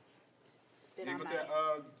 Then you went to that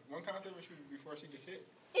one concert before she get hit?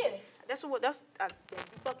 Yeah, you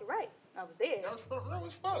fucking right. I was there. That was front row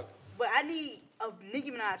as fuck. But I need a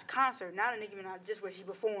Nicki Minaj concert, not a Nicki Minaj just where she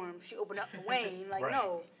performed. She opened up for Wayne. Like, right.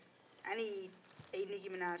 No. I need a Nicki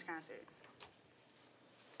Minaj concert.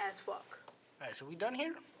 As fuck. All right, so we done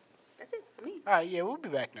here? That's it for me. All right, yeah, we'll be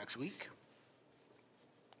back next week.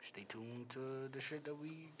 Stay tuned to the shit that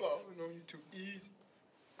we... Balling on you too easy.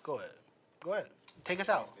 Go ahead. Take us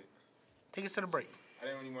out. Take us to the break. I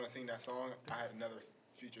didn't really want to sing that song. I had another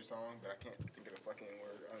future song, but I can't think of the fucking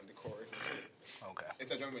word on the chorus. Okay. It's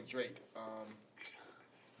that joint with Drake.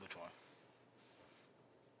 Which one?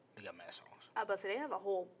 They got mad songs. I was about to say, they have a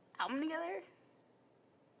whole album together?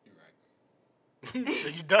 You're right. So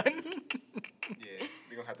you done? Yeah.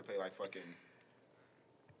 We're going to have to play like fucking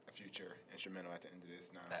a future instrumental at the end of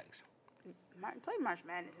this now. Thanks. Play March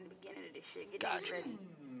Madness in the beginning of this shit. Get niggas ready.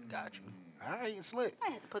 Got you. All right, it's lit.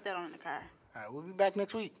 I had to put that on in the car. All right, we'll be back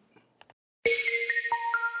next week.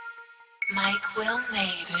 Mike Will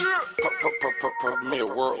made it. Premier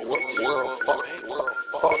world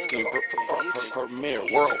fucking premier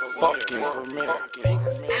world fucking premier.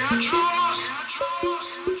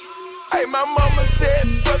 Hey, my mama said,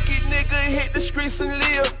 fuck it, nigga, hit the streets and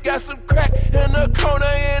live. Got some crack in the corner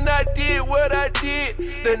and I did what I did.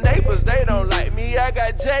 The neighbors, they don't like me, I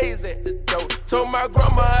got J's at the door. Told my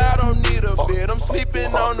grandma I don't need a bed, I'm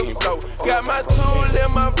sleeping on the floor. Got my tool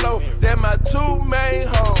in my flow, they're my two main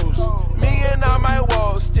hoes. Me and all my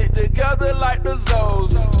walls stick together like the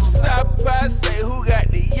Zoes. Stop, I say, who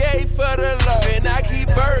got the yay for the love? And I keep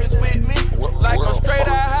birds with me, like I'm straight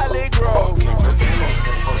out Holly Grove. They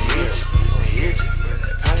itch for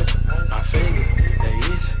that pipe. My fingers,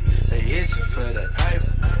 they itch for that pipe.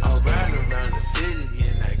 I'm riding around the city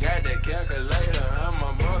and I got that calculator. I'm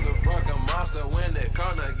a motherfucking monster when they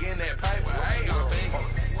corner getting that pipe.